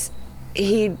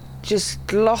 he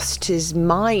just lost his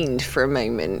mind for a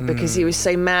moment because he was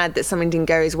so mad that something didn't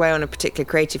go his way on a particular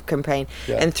creative campaign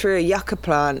and threw a yucca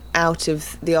plant out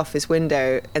of the office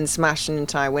window and smashed an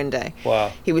entire window.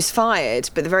 Wow. He was fired,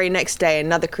 but the very next day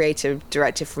another creative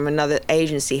director from another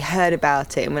agency heard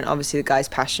about it and went, obviously the guy's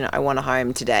passionate, I want to hire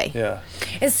him today.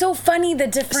 It's so funny, the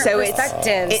different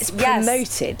perspectives. It's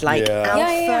promoted,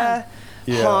 alpha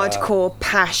hardcore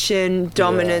passion,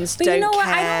 dominance, but don't you know what?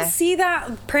 care. I don't see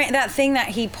that thing that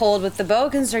he pulled with the boa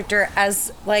constrictor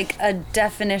as like a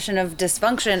definition of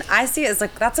dysfunction. I see it as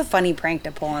like, that's a funny prank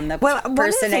to pull on the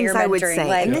person that you're mentoring. Would say,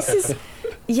 like, and this is,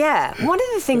 one of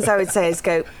the things I would say is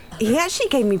he actually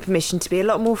gave me permission to be a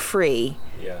lot more free.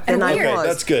 Than I was.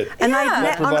 That's good. And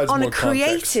on a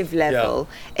creative level,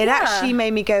 it actually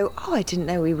made me go, I didn't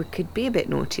know we could be a bit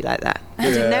naughty like that.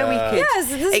 I didn't know we could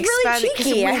this is really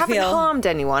cheeky, we haven't harmed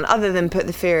anyone other than put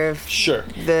the fear of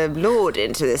the Lord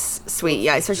into this sweet,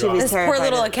 especially with this poor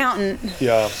little accountant.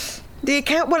 The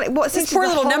what's this poor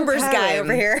little numbers guy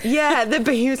over here? Yeah,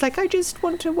 but he was like, I just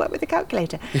want to work with a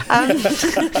calculator, not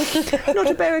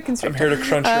a boa constrictor. I'm here to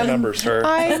crunch your numbers, sir.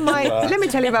 Let me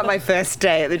tell you about my first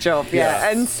day at the job.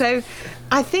 And so,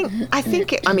 I think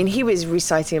he was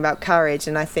reciting about courage,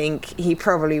 and I think he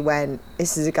probably went,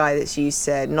 this is a guy that's used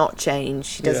to not change.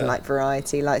 He doesn't like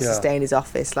variety, likes to stay in his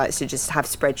office, likes to just have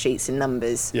spreadsheets and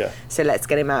numbers. So let's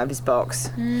get him out of his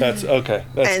box. That's okay.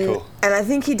 That's cool. And I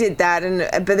think he did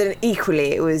that, but then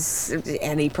equally it was,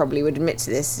 and he probably would admit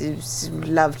to this, he was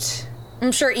loved.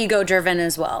 I'm sure ego-driven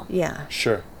as well. Yeah.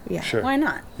 Sure. Yeah. Sure. Why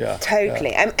not? Yeah.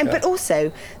 Totally. But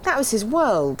also, that was his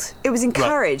world. It was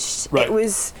encouraged. Right. It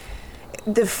was...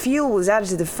 The fuel was added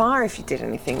to the fire if you did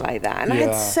anything like that. And I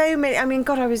had so many... I mean,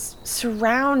 God, I was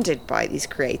surrounded by these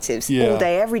creatives all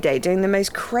day, every day, doing the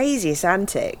most craziest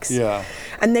antics. Yeah.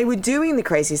 And they were doing the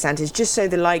craziest antics just so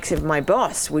the likes of my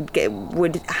boss would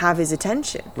have his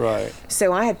attention. Right.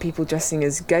 So I had people dressing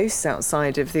as ghosts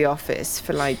outside of the office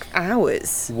for, like,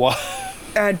 hours. What?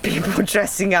 I had people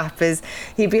dressing up as,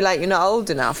 he'd be like, you're not old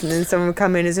enough, and then someone would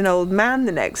come in as an old man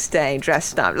the next day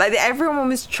dressed up. Like, everyone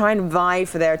was trying to vie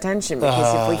for their attention,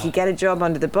 because if we could get a job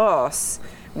under the boss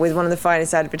with one of the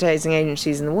finest advertising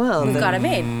agencies in the world, we've got it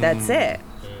made. That's it.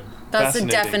 That's the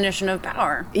definition of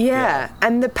power.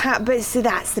 And but so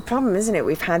that's the problem, isn't it?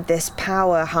 We've had this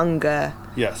power hunger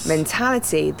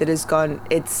mentality that has gone,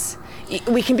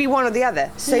 we can be one or the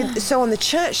other. So on the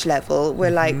church level,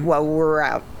 we're like, well, we're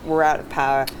out of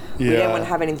power. We don't want to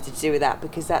have anything to do with that,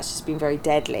 because that's just been very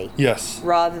deadly. Yes.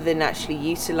 Rather than actually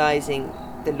utilising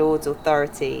the Lord's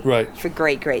authority for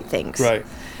great things. Right.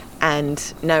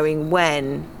 And knowing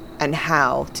when and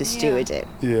how to steward it.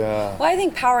 Yeah. Well, I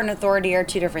think power and authority are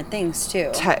two different things,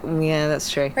 too. Yeah, that's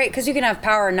true. Right, because you can have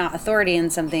power and not authority in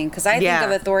something. Because I think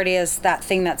of authority as that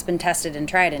thing that's been tested and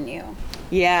tried in you.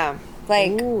 Yeah.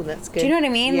 Like, ooh, that's good. Do you know what I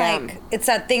mean? Yeah. Like, it's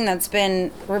that thing that's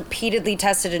been repeatedly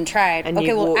tested and tried. And and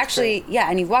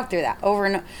you've walked through that over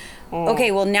and over. Okay,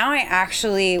 well, now I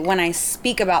actually, when I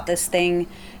speak about this thing,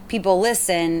 people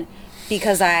listen,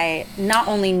 because I not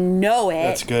only know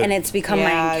it and it's become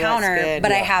my encounter,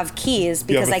 but I have keys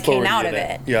because I came out of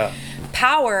it. Yeah.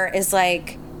 Power is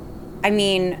like, I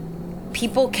mean,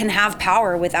 people can have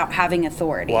power without having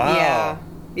authority. Wow.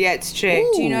 Yeah, it's true.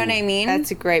 Ooh. Do you know what I mean?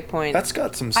 That's a great point. That's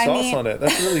got some sauce on it.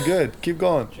 That's really good. Keep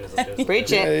going.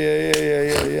 Preach it.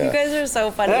 Yeah. You guys are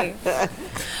so funny.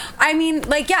 I mean,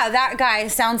 like, that guy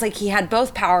sounds like he had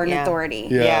both power and authority.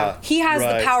 Yeah. He has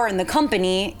the power in the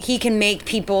company. He can make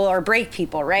people or break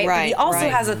people, right? But he also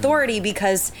has authority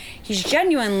because he's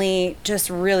genuinely just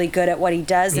really good at what he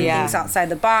does and thinks outside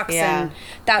the box. And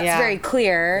that's very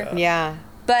clear. Yeah.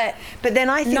 But then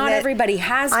I think not everybody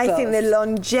has both. I think the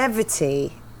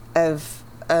longevity of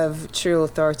true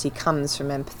authority comes from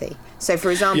empathy. So,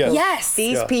 for example,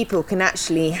 these people can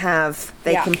actually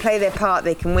they can play their part,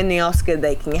 they can win the Oscar,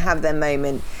 they can have their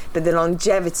moment, but the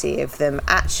longevity of them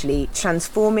actually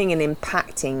transforming and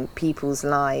impacting people's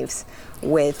lives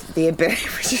with the ability,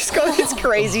 we just got this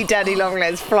crazy daddy long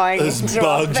legs flying into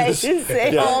our faces.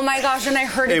 Oh my gosh, and I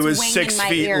heard its wing 6 in my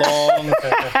feet ear. long.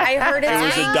 I heard its wing. It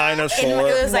was a dinosaur.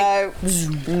 It was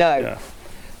like, no. Yeah.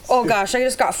 Oh gosh, I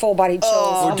just got full body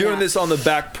chills. We're doing this on the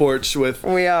back porch with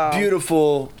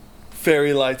beautiful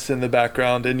fairy lights in the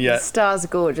background, and yet the stars are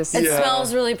gorgeous. It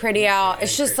smells really pretty out.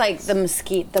 It's just like the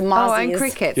mesquite, the mozzies. Oh, and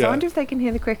crickets. I wonder if they can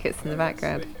hear the crickets in the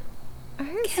background. I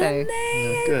hope so.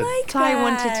 They? Good. Like Ty that.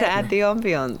 wanted to add the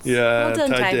ambience. Yeah, well done,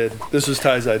 Ty did. This was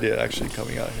Ty's idea, actually,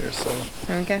 coming out here. So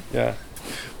okay. Yeah,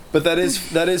 but that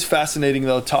is fascinating,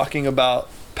 though, talking about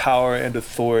power and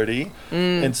authority.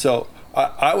 And so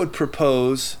I would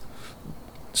propose.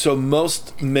 So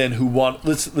most men who want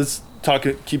let's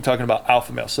keep talking about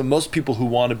alpha males. So most people who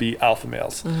want to be alpha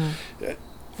males.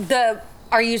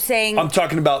 Are you saying? I'm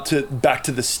talking about back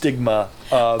to the stigma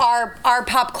of our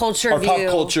pop culture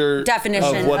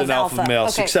definition of what an alpha male,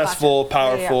 okay, successful,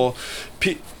 powerful,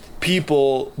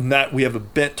 people that we have a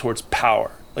bent towards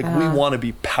power. Like we want to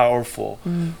be powerful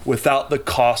without the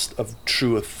cost of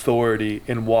true authority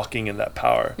in walking in that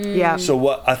power. Yeah. So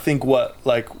what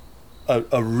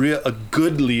a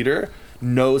good leader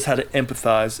knows how to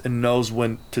empathize and knows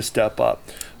when to step up,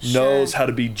 knows how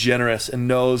to be generous, and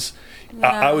knows,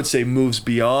 I would say, moves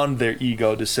beyond their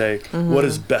ego to say, what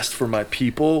is best for my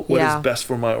people? What is best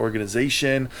for my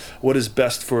organization? What is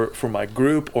best for my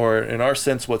group? Or in our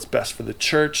sense, what's best for the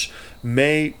church?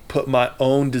 May put my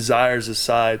own desires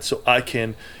aside so I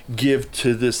can give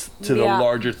to the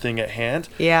larger thing at hand.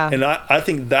 Yeah. And I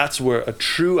think that's where a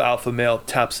true alpha male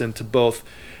taps into both,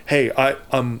 hey,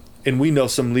 and we know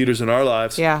some leaders in our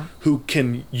lives who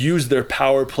can use their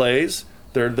power plays.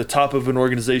 They're the top of an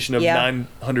organization of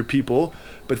 900 people,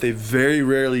 but they very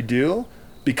rarely do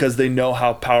because they know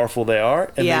how powerful they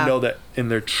are, and they know that in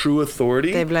their true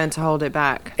authority, they've learned to hold it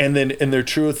back. And then in their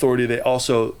true authority, they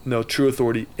also know true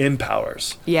authority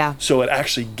empowers. Yeah. So it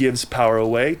actually gives power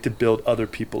away to build other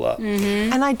people up.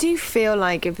 And I do feel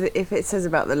like if it says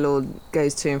about the Lord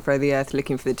goes to and fro the earth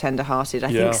looking for the tender-hearted,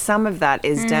 I think some of that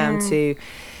is down to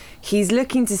He's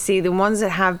looking to see the ones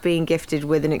that have been gifted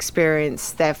with an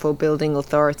experience, therefore building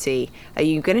authority. Are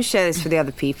you going to share this for the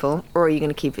other people, or are you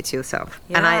going to keep it to yourself?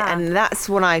 Yeah. And that's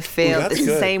what I feel. It's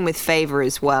the same with favor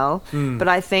as well. But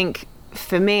I think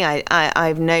for me,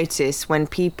 I've noticed when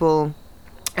people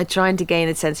are trying to gain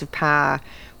a sense of power,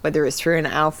 whether it's through an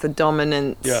alpha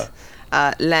dominant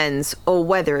lens, or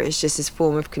whether it's just this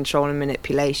form of control and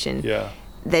manipulation.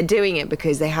 They're doing it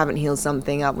because they haven't healed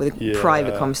something up with a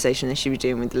private conversation they should be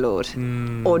doing with the Lord,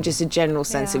 or just a general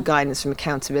sense of guidance from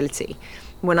accountability.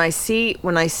 When I see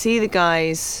the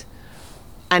guys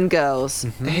and girls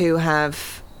who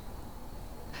have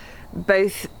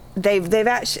both, they've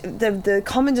actually, the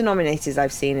common denominators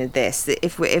I've seen are this: that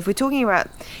if we're talking about,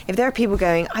 if there are people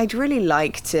going, I'd really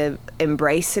like to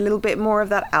embrace a little bit more of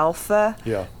that alpha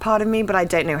part of me, but I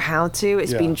don't know how to.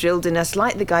 It's been drilled in us,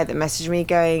 like the guy that messaged me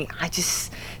going, I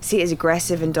just see it as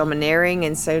aggressive and domineering,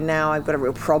 and so now I've got a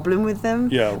real problem with them.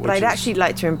 But I'd actually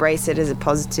like to embrace it as a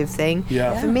positive thing.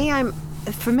 For me,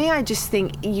 I just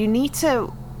think you need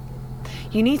to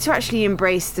actually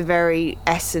embrace the very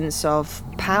essence of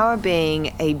power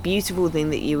being a beautiful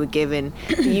thing that you were given.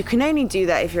 But you can only do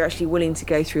that if you're actually willing to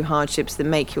go through hardships that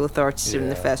make you authoritative in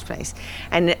the first place.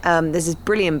 And there's this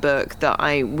brilliant book that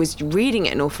I was reading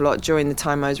it an awful lot during the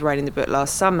time I was writing the book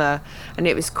last summer, and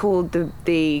it was called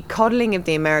The Coddling of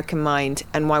the American Mind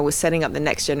and Why We're Setting Up the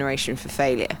Next Generation for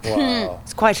Failure. Wow.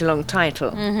 It's quite a long title,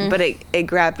 but it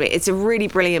grabbed me. It's a really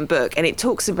brilliant book, and it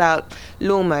talks about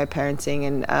lawnmower parenting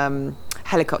and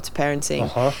helicopter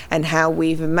parenting and how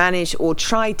we've managed or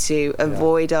tried to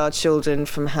avoid our children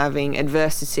from having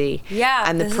adversity.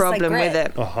 And the problem with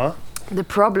it. The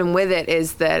problem with it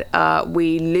is that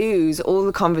we lose all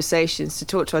the conversations to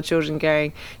talk to our children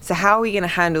going, so how are we going to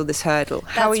handle this hurdle?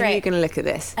 How are you going to look at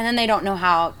this? And then they don't know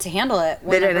how to handle it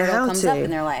when a hurdle comes up in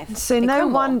their life. So no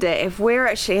wonder if we're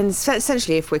actually, and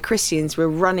essentially if we're Christians, we're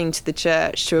running to the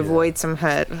church to avoid some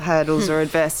hurdles or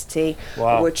adversity.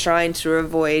 Or we're trying to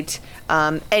avoid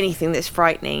anything that's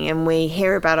frightening, and we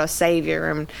hear about our Savior,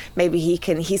 and maybe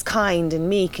he's kind and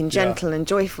meek and gentle and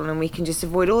joyful, and we can just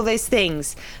avoid all those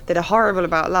things that are horrible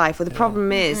about life. Well, the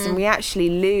problem is, and we actually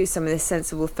lose some of this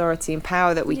sense of authority and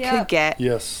power that we could get in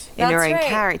our own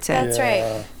character. That's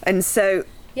right. And so,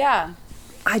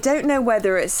 I don't know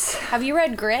whether it's. Have you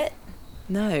read Grit?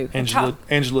 No.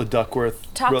 Angela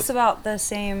Duckworth talks about the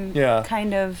same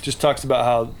kind of. Just talks about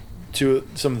how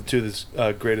some of his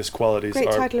greatest qualities are.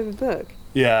 Great title of a book.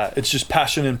 Yeah, it's just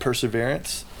passion and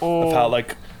perseverance of how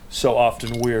so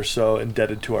often we're so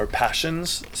indebted to our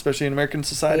passions, especially in American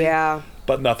society.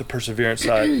 But not the perseverance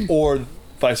side, or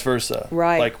vice versa.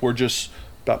 Like we're just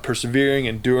about persevering,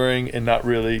 enduring, and not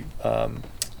really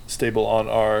stable on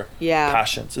our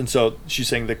passions. And so she's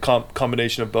saying the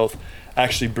combination of both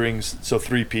actually brings, so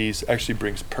 3 Ps actually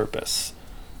brings purpose.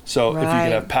 So if you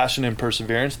can have passion and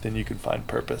perseverance, then you can find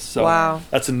purpose. So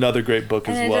that's another great book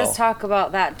as well. And it does talk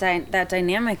about that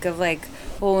dynamic of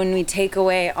when we take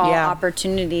away all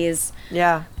opportunities,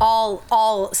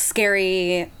 all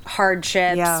scary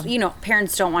hardships. You know,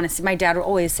 parents don't want to see. My dad would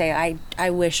always say, I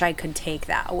wish I could take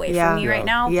that away from me right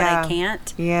now, but I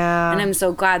can't. And I'm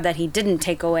so glad that he didn't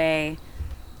take away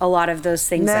a lot of those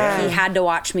things that he had to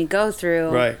watch me go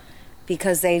through.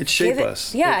 Because they shape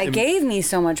us. It gave me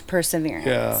so much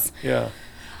perseverance.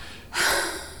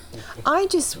 I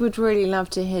just would really love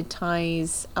to hear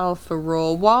Ty's alpha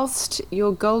roar whilst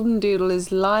your golden doodle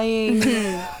is lying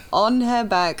on her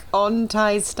back on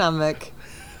Ty's stomach.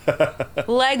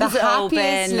 Legs the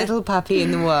happiest open. little puppy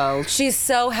in the world. She's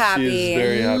so happy. She is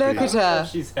very happy. Look at her.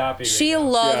 She's happy. She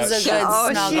loves a good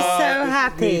snuggle. She's so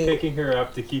happy. Me picking her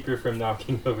up to keep her from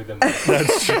knocking over the mic.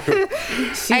 That's true.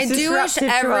 I do wish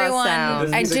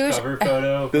everyone. I do wish. Cover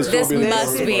photo. This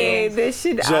must be. This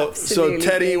should So absolutely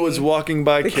Teddy be. was walking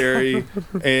by Carrie,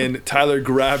 and Tyler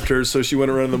grabbed her, so she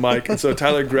went around the mic, and so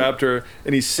Tyler grabbed her,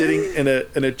 and he's sitting in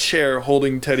a chair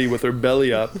holding Teddy with her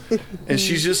belly up, and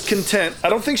she's just content. I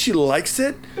don't think she likes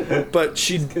it, but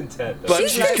she's content. But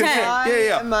She's content.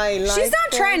 Yeah. She's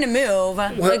not trying to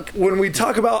move. When we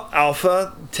talk about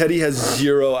alpha, Teddy has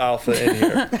zero alpha in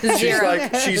here.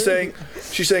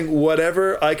 She's saying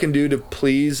whatever I can do to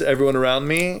please everyone around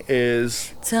me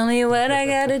is. Tell me what I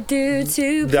gotta do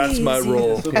to That's please my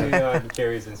role. This will be on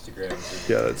Carrie's Instagram.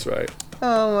 Yeah, that's right.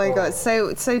 Oh my god.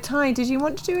 So Ty, did you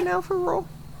want to do an alpha roar?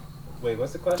 Wait,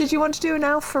 what's the question? Did you want to do an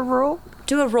alpha roar?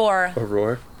 Do a roar. A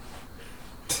roar.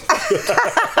 Do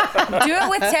it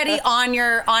with Teddy on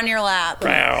your lap.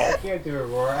 I can't do a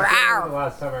roar. I can't remember the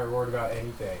last time I roared about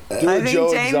anything. I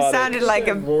think James sounded like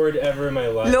a roared ever in my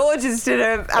life. Lord just did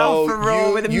an alpha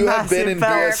roar with a you have massive been in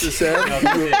belt.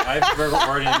 BSSM. I've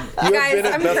roared in. Guys,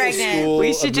 I'm pregnant.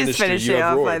 We should just finish it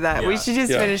off like that. Yeah. We should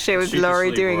just finish it with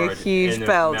Lori doing a huge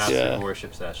belt. Massive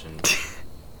worship session.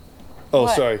 Oh,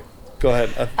 What? sorry. Go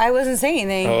ahead. I wasn't saying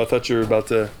anything. I thought you were about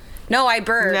to. No, I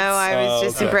burped. No, I was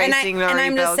just okay. embracing Lori and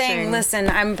I'm just belching. saying, listen,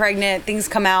 I'm pregnant. Things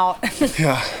come out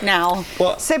Yeah. now.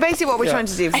 Well, So basically what we're Yeah. trying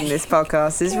to do from this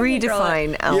podcast is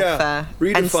redefine alpha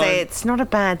and redefine. say it's not a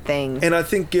bad thing. and I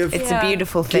think It's a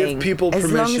beautiful Give thing. people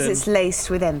as long as permission. it's laced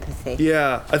with empathy.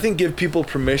 Yeah, I think give people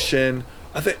permission.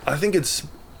 I think it's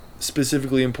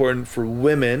specifically important for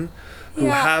women who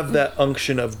have that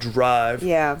unction of drive,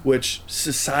 which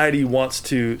society wants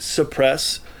to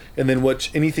suppress, and then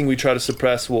anything we try to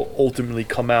suppress will ultimately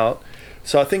come out.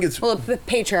 So I think it's The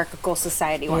patriarchal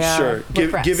society wants to sure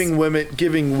repress. giving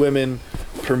women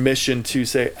permission to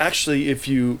say, actually, if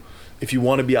you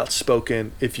want to be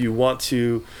outspoken, if you want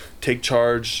to take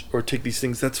charge or take these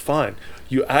things, that's fine.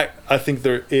 I think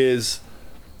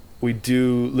we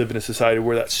do live in a society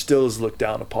where that still is looked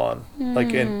down upon.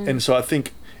 Like and so I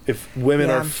think if women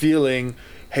are feeling,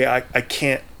 hey, I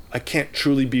can't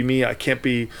truly be me, I can't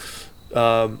be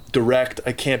direct,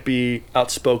 I can't be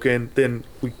outspoken, then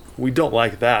we don't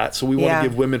like that. So we want to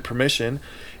give women permission.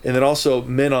 And then also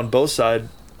men on both sides,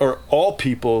 or all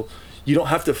people, you don't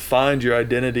have to find your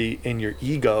identity in your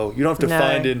ego. You don't have to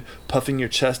find in puffing your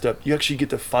chest up. You actually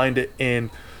get to find it in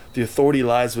the authority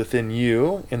lies within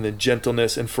you, in the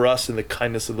gentleness, and for us in the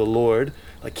kindness of the Lord.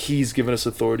 Like He's given us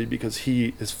authority because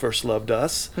He has first loved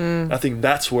us. I think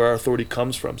that's where our authority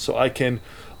comes from. So I can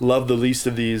love the least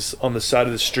of these on the side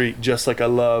of the street just like I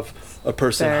love a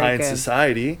person high in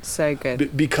society. So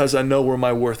good. Because I know where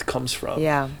my worth comes from.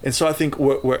 Yeah. And so I think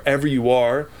wherever you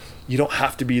are, you don't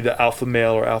have to be the alpha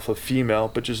male or alpha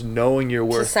female, but just knowing your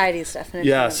worth. Society's definition.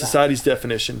 Yeah, of that. society's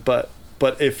definition. But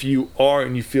if you are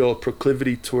and you feel a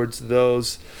proclivity towards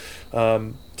those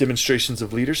demonstrations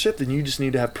of leadership, then you just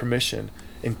need to have permission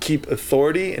and keep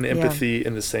authority and empathy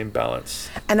in the same balance.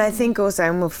 And I think also,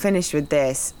 and we'll finish with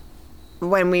this,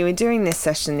 when we were doing this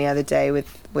session the other day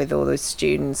with all the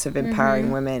students of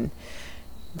empowering women,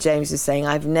 James was saying,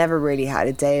 I've never really had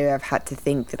a day where I've had to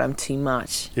think that I'm too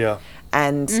much. Yeah.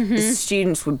 And the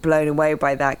students were blown away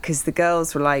by that, because the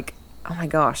girls were like, oh my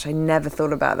gosh, I never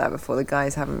thought about that before. The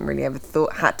guys haven't really ever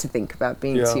had to think about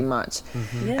being too much.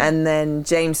 And then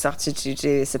James started to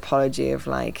do this apology of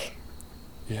like,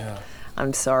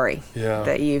 I'm sorry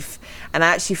that you've, and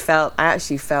I actually felt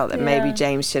that maybe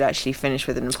James should actually finish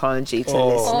with an apology to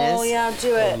listeners. Oh yeah,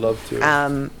 do it. I'd love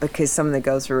to. Because some of the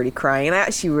girls were really crying, and I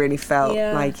actually really felt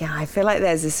like, I feel like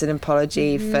there's an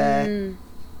apology for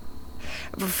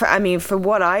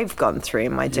what I've gone through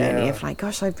in my journey of like,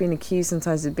 gosh, I've been accused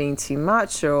sometimes of being too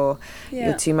much, or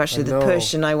you're too much of the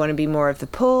push and I want to be more of the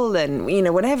pull, and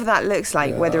whatever that looks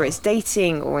like, whether it's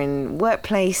dating or in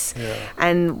workplace.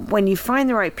 And when you find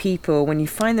the right people, when you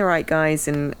find the right guys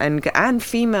and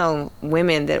female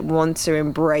women that want to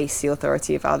embrace the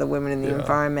authority of other women in the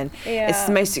environment, it's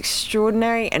the most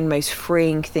extraordinary and most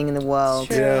freeing thing in the world.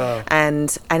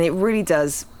 And it really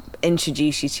does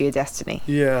introduce you to your destiny.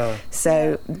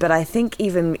 So but I think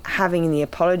even having the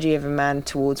apology of a man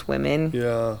towards women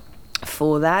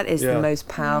for that is the most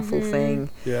powerful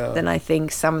thing that I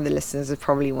think some of the listeners are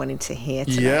probably wanting to hear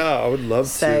today. I would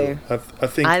love to. I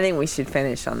think we should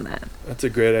finish on that. That's a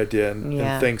great idea, and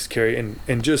thanks, Carrie.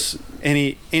 And just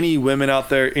any women out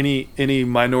there, any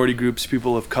minority groups,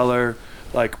 people of color,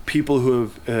 like people who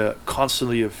have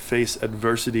constantly have faced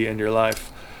adversity in your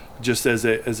life, just as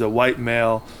a white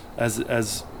male,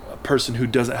 as person who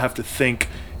doesn't have to think,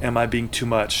 am I being too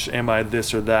much? Am I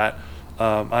this or that?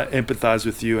 I empathize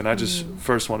with you, and I just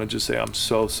first want to just say I'm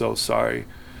so sorry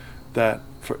that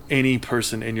for any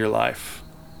person in your life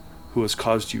who has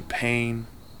caused you pain,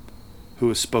 who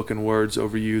has spoken words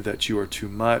over you that you are too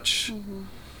much,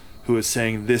 who is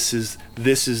saying this is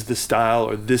the style,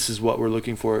 or this is what we're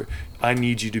looking for, I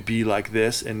need you to be like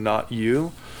this and not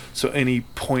you. So any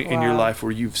point in your life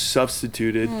where you've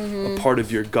substituted a part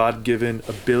of your God-given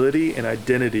ability and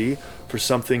identity for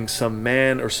something some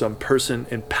man or some person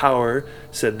in power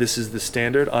said this is the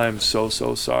standard, I am so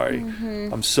sorry.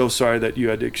 I'm so sorry that you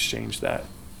had to exchange that.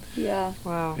 Yeah.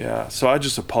 Wow. Yeah. So I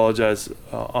just apologize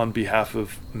on behalf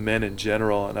of men in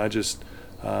general, and I just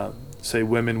say,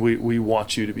 women, we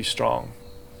want you to be strong.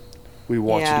 We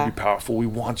want you to be powerful. We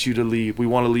want you to lead. We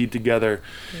want to lead together.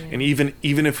 And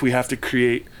even if we have to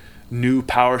create new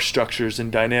power structures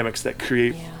and dynamics that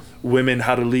create women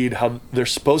how to lead, how they're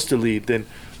supposed to lead, then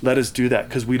let us do that,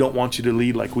 because we don't want you to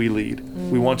lead like we lead.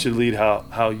 We want you to lead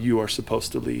how you are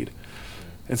supposed to lead.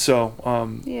 And so,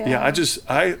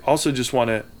 I also just want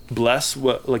to bless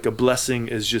like a blessing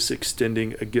is just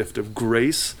extending a gift of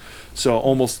grace. So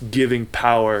almost giving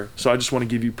power. So I just want to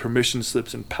give you permission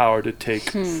slips and power to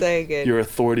take your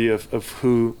authority of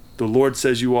who the Lord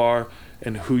says you are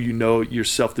and who you know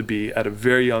yourself to be at a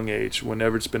very young age.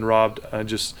 Whenever it's been robbed, I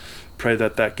just pray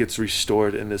that gets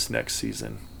restored in this next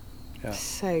season. Yeah.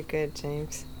 So good,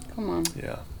 James. Come on.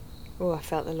 Yeah. Oh, I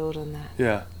felt the Lord on that.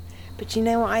 Yeah. But you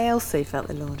know what I also felt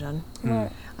the Lord on?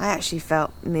 What? I actually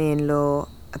felt me and Law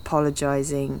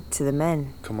apologising to the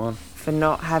men. Come on. For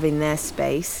not having their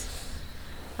space.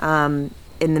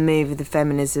 In the move of the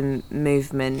feminism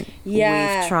movement,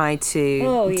 we've tried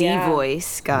to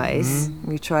devoice guys.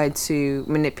 We've tried to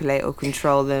manipulate or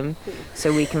control them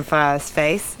so we can fire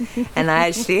space. And I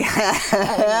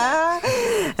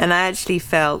actually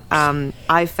felt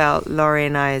Lori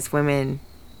and I as women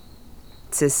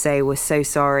to say we're so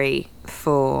sorry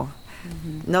for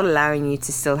not allowing you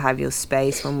to still have your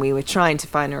space when we were trying to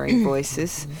find our own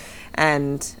voices,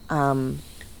 and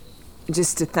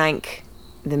just to thank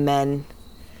the men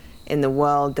in the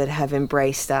world that have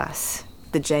embraced us,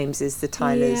 the Jameses, the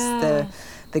Tylers,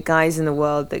 the guys in the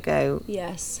world that go,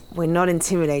 we're not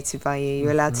intimidated by you,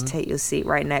 you're allowed to take your seat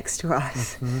right next to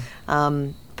us.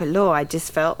 But Law, I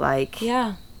just felt like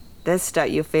there's stuff,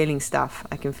 you're feeling stuff,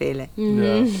 I can feel it.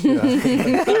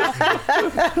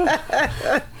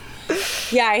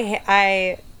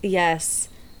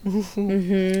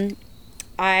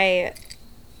 I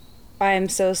am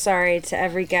so sorry to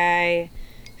every guy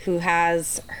who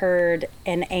has heard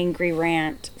an angry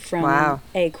rant from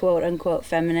a quote-unquote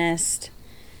feminist.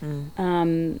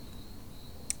 I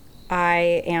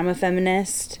am a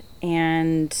feminist,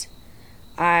 and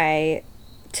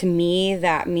to me,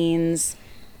 that means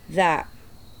that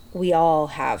we all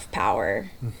have power.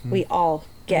 We all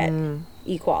get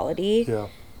equality.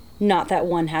 Not that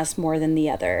one has more than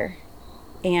the other.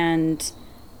 And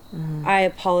I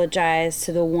apologize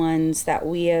to the ones that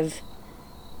we have,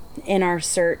 in our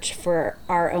search for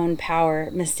our own power,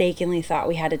 mistakenly thought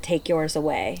we had to take yours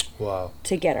away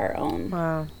to get our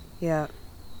own.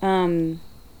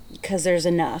 Because there's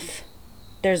enough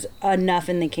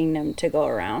in the kingdom to go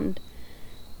around.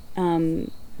 And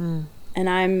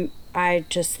I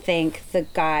just thank the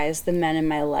guys, the men in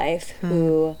my life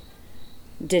who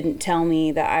didn't tell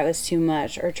me that I was too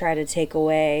much or try to take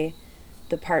away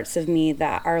the parts of me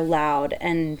that are loud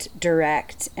and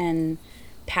direct and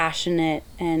passionate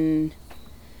and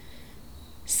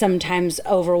sometimes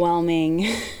overwhelming.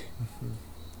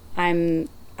 I'm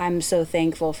so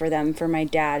thankful for them, for my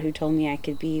dad who told me I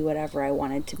could be whatever I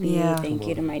wanted to be. Thank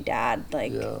you to my dad.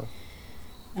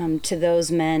 To those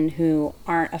men who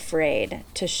aren't afraid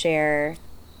to share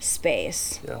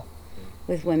space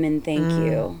with women, thank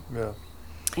you.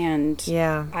 And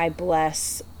I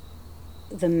bless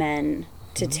the men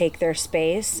to take their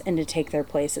space and to take their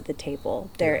place at the table.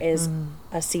 There is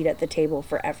a seat at the table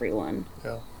for everyone.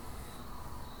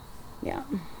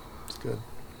 It's good.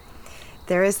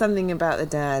 There is something about the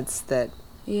dads that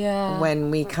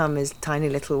when we come as tiny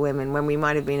little women, when we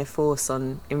might have been a force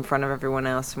in front of everyone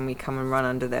else, when we come and run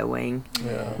under their wing,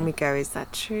 and we go, is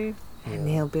that true? And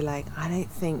he'll be like, I don't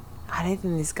think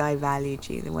this guy valued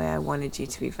you the way I wanted you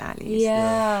to be valued.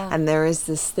 And there is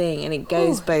this thing, and it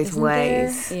goes both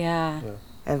ways.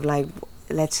 Of like,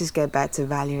 let's just go back to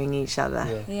valuing each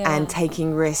other and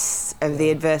taking risks of the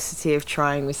adversity of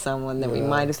trying with someone that we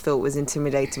might have thought was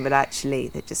intimidating, but actually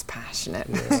they're just passionate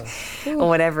or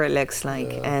whatever it looks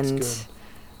like. And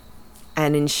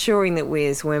ensuring that we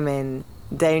as women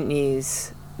don't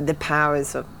use the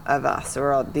powers of us,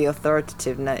 or the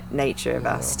authoritative nature of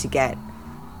us to get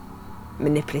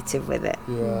manipulative with it,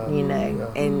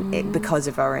 because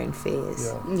of our own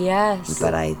fears. Yes.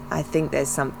 But I think there's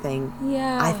something.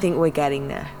 I think we're getting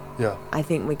there. I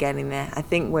think we're getting there. I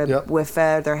think we're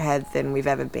further ahead than we've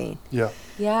ever been.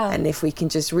 And if we can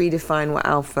just redefine what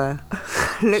alpha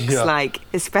looks like,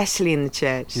 especially in the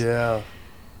church,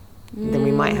 then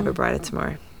we might have a brighter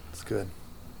tomorrow. That's good.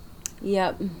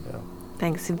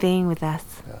 Thanks for being with us.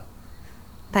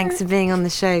 Thanks for being on the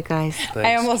show, guys. Thanks,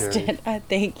 I almost Carrie. Did.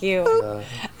 Thank you.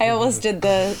 I almost did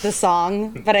the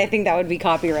song, but I think that would be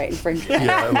copyright infringement. We'd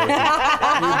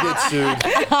get sued.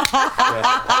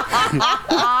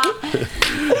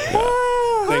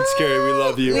 Thanks, Carrie. We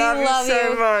love you. We love you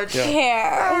so much.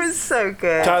 That was so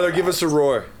good. Tyler, give us a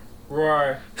roar.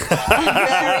 Roar. Very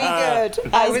good.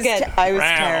 I was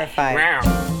terrified.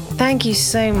 Thank you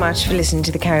so much for listening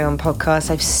to the Carry On podcast.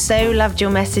 I've so loved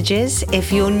your messages.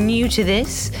 If you're new to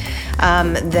this,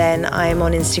 then I'm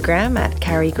on Instagram at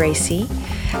Carrie Gracie,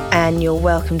 and you're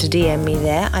welcome to DM me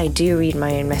there. I do read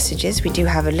my own messages. We do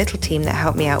have a little team that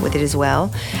help me out with it as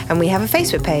well. And we have a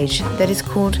Facebook page that is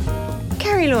called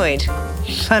Carrie Lloyd,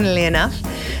 funnily enough.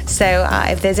 So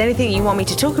if there's anything you want me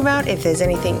to talk about, if there's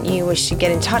anything you wish to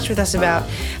get in touch with us about,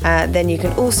 then you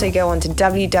can also go on to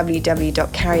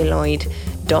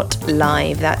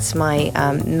www.carrielloyd.live. That's my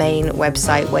main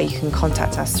website where you can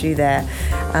contact us through there.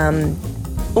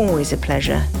 Always a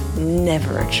pleasure,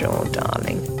 never a chore,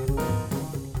 darling.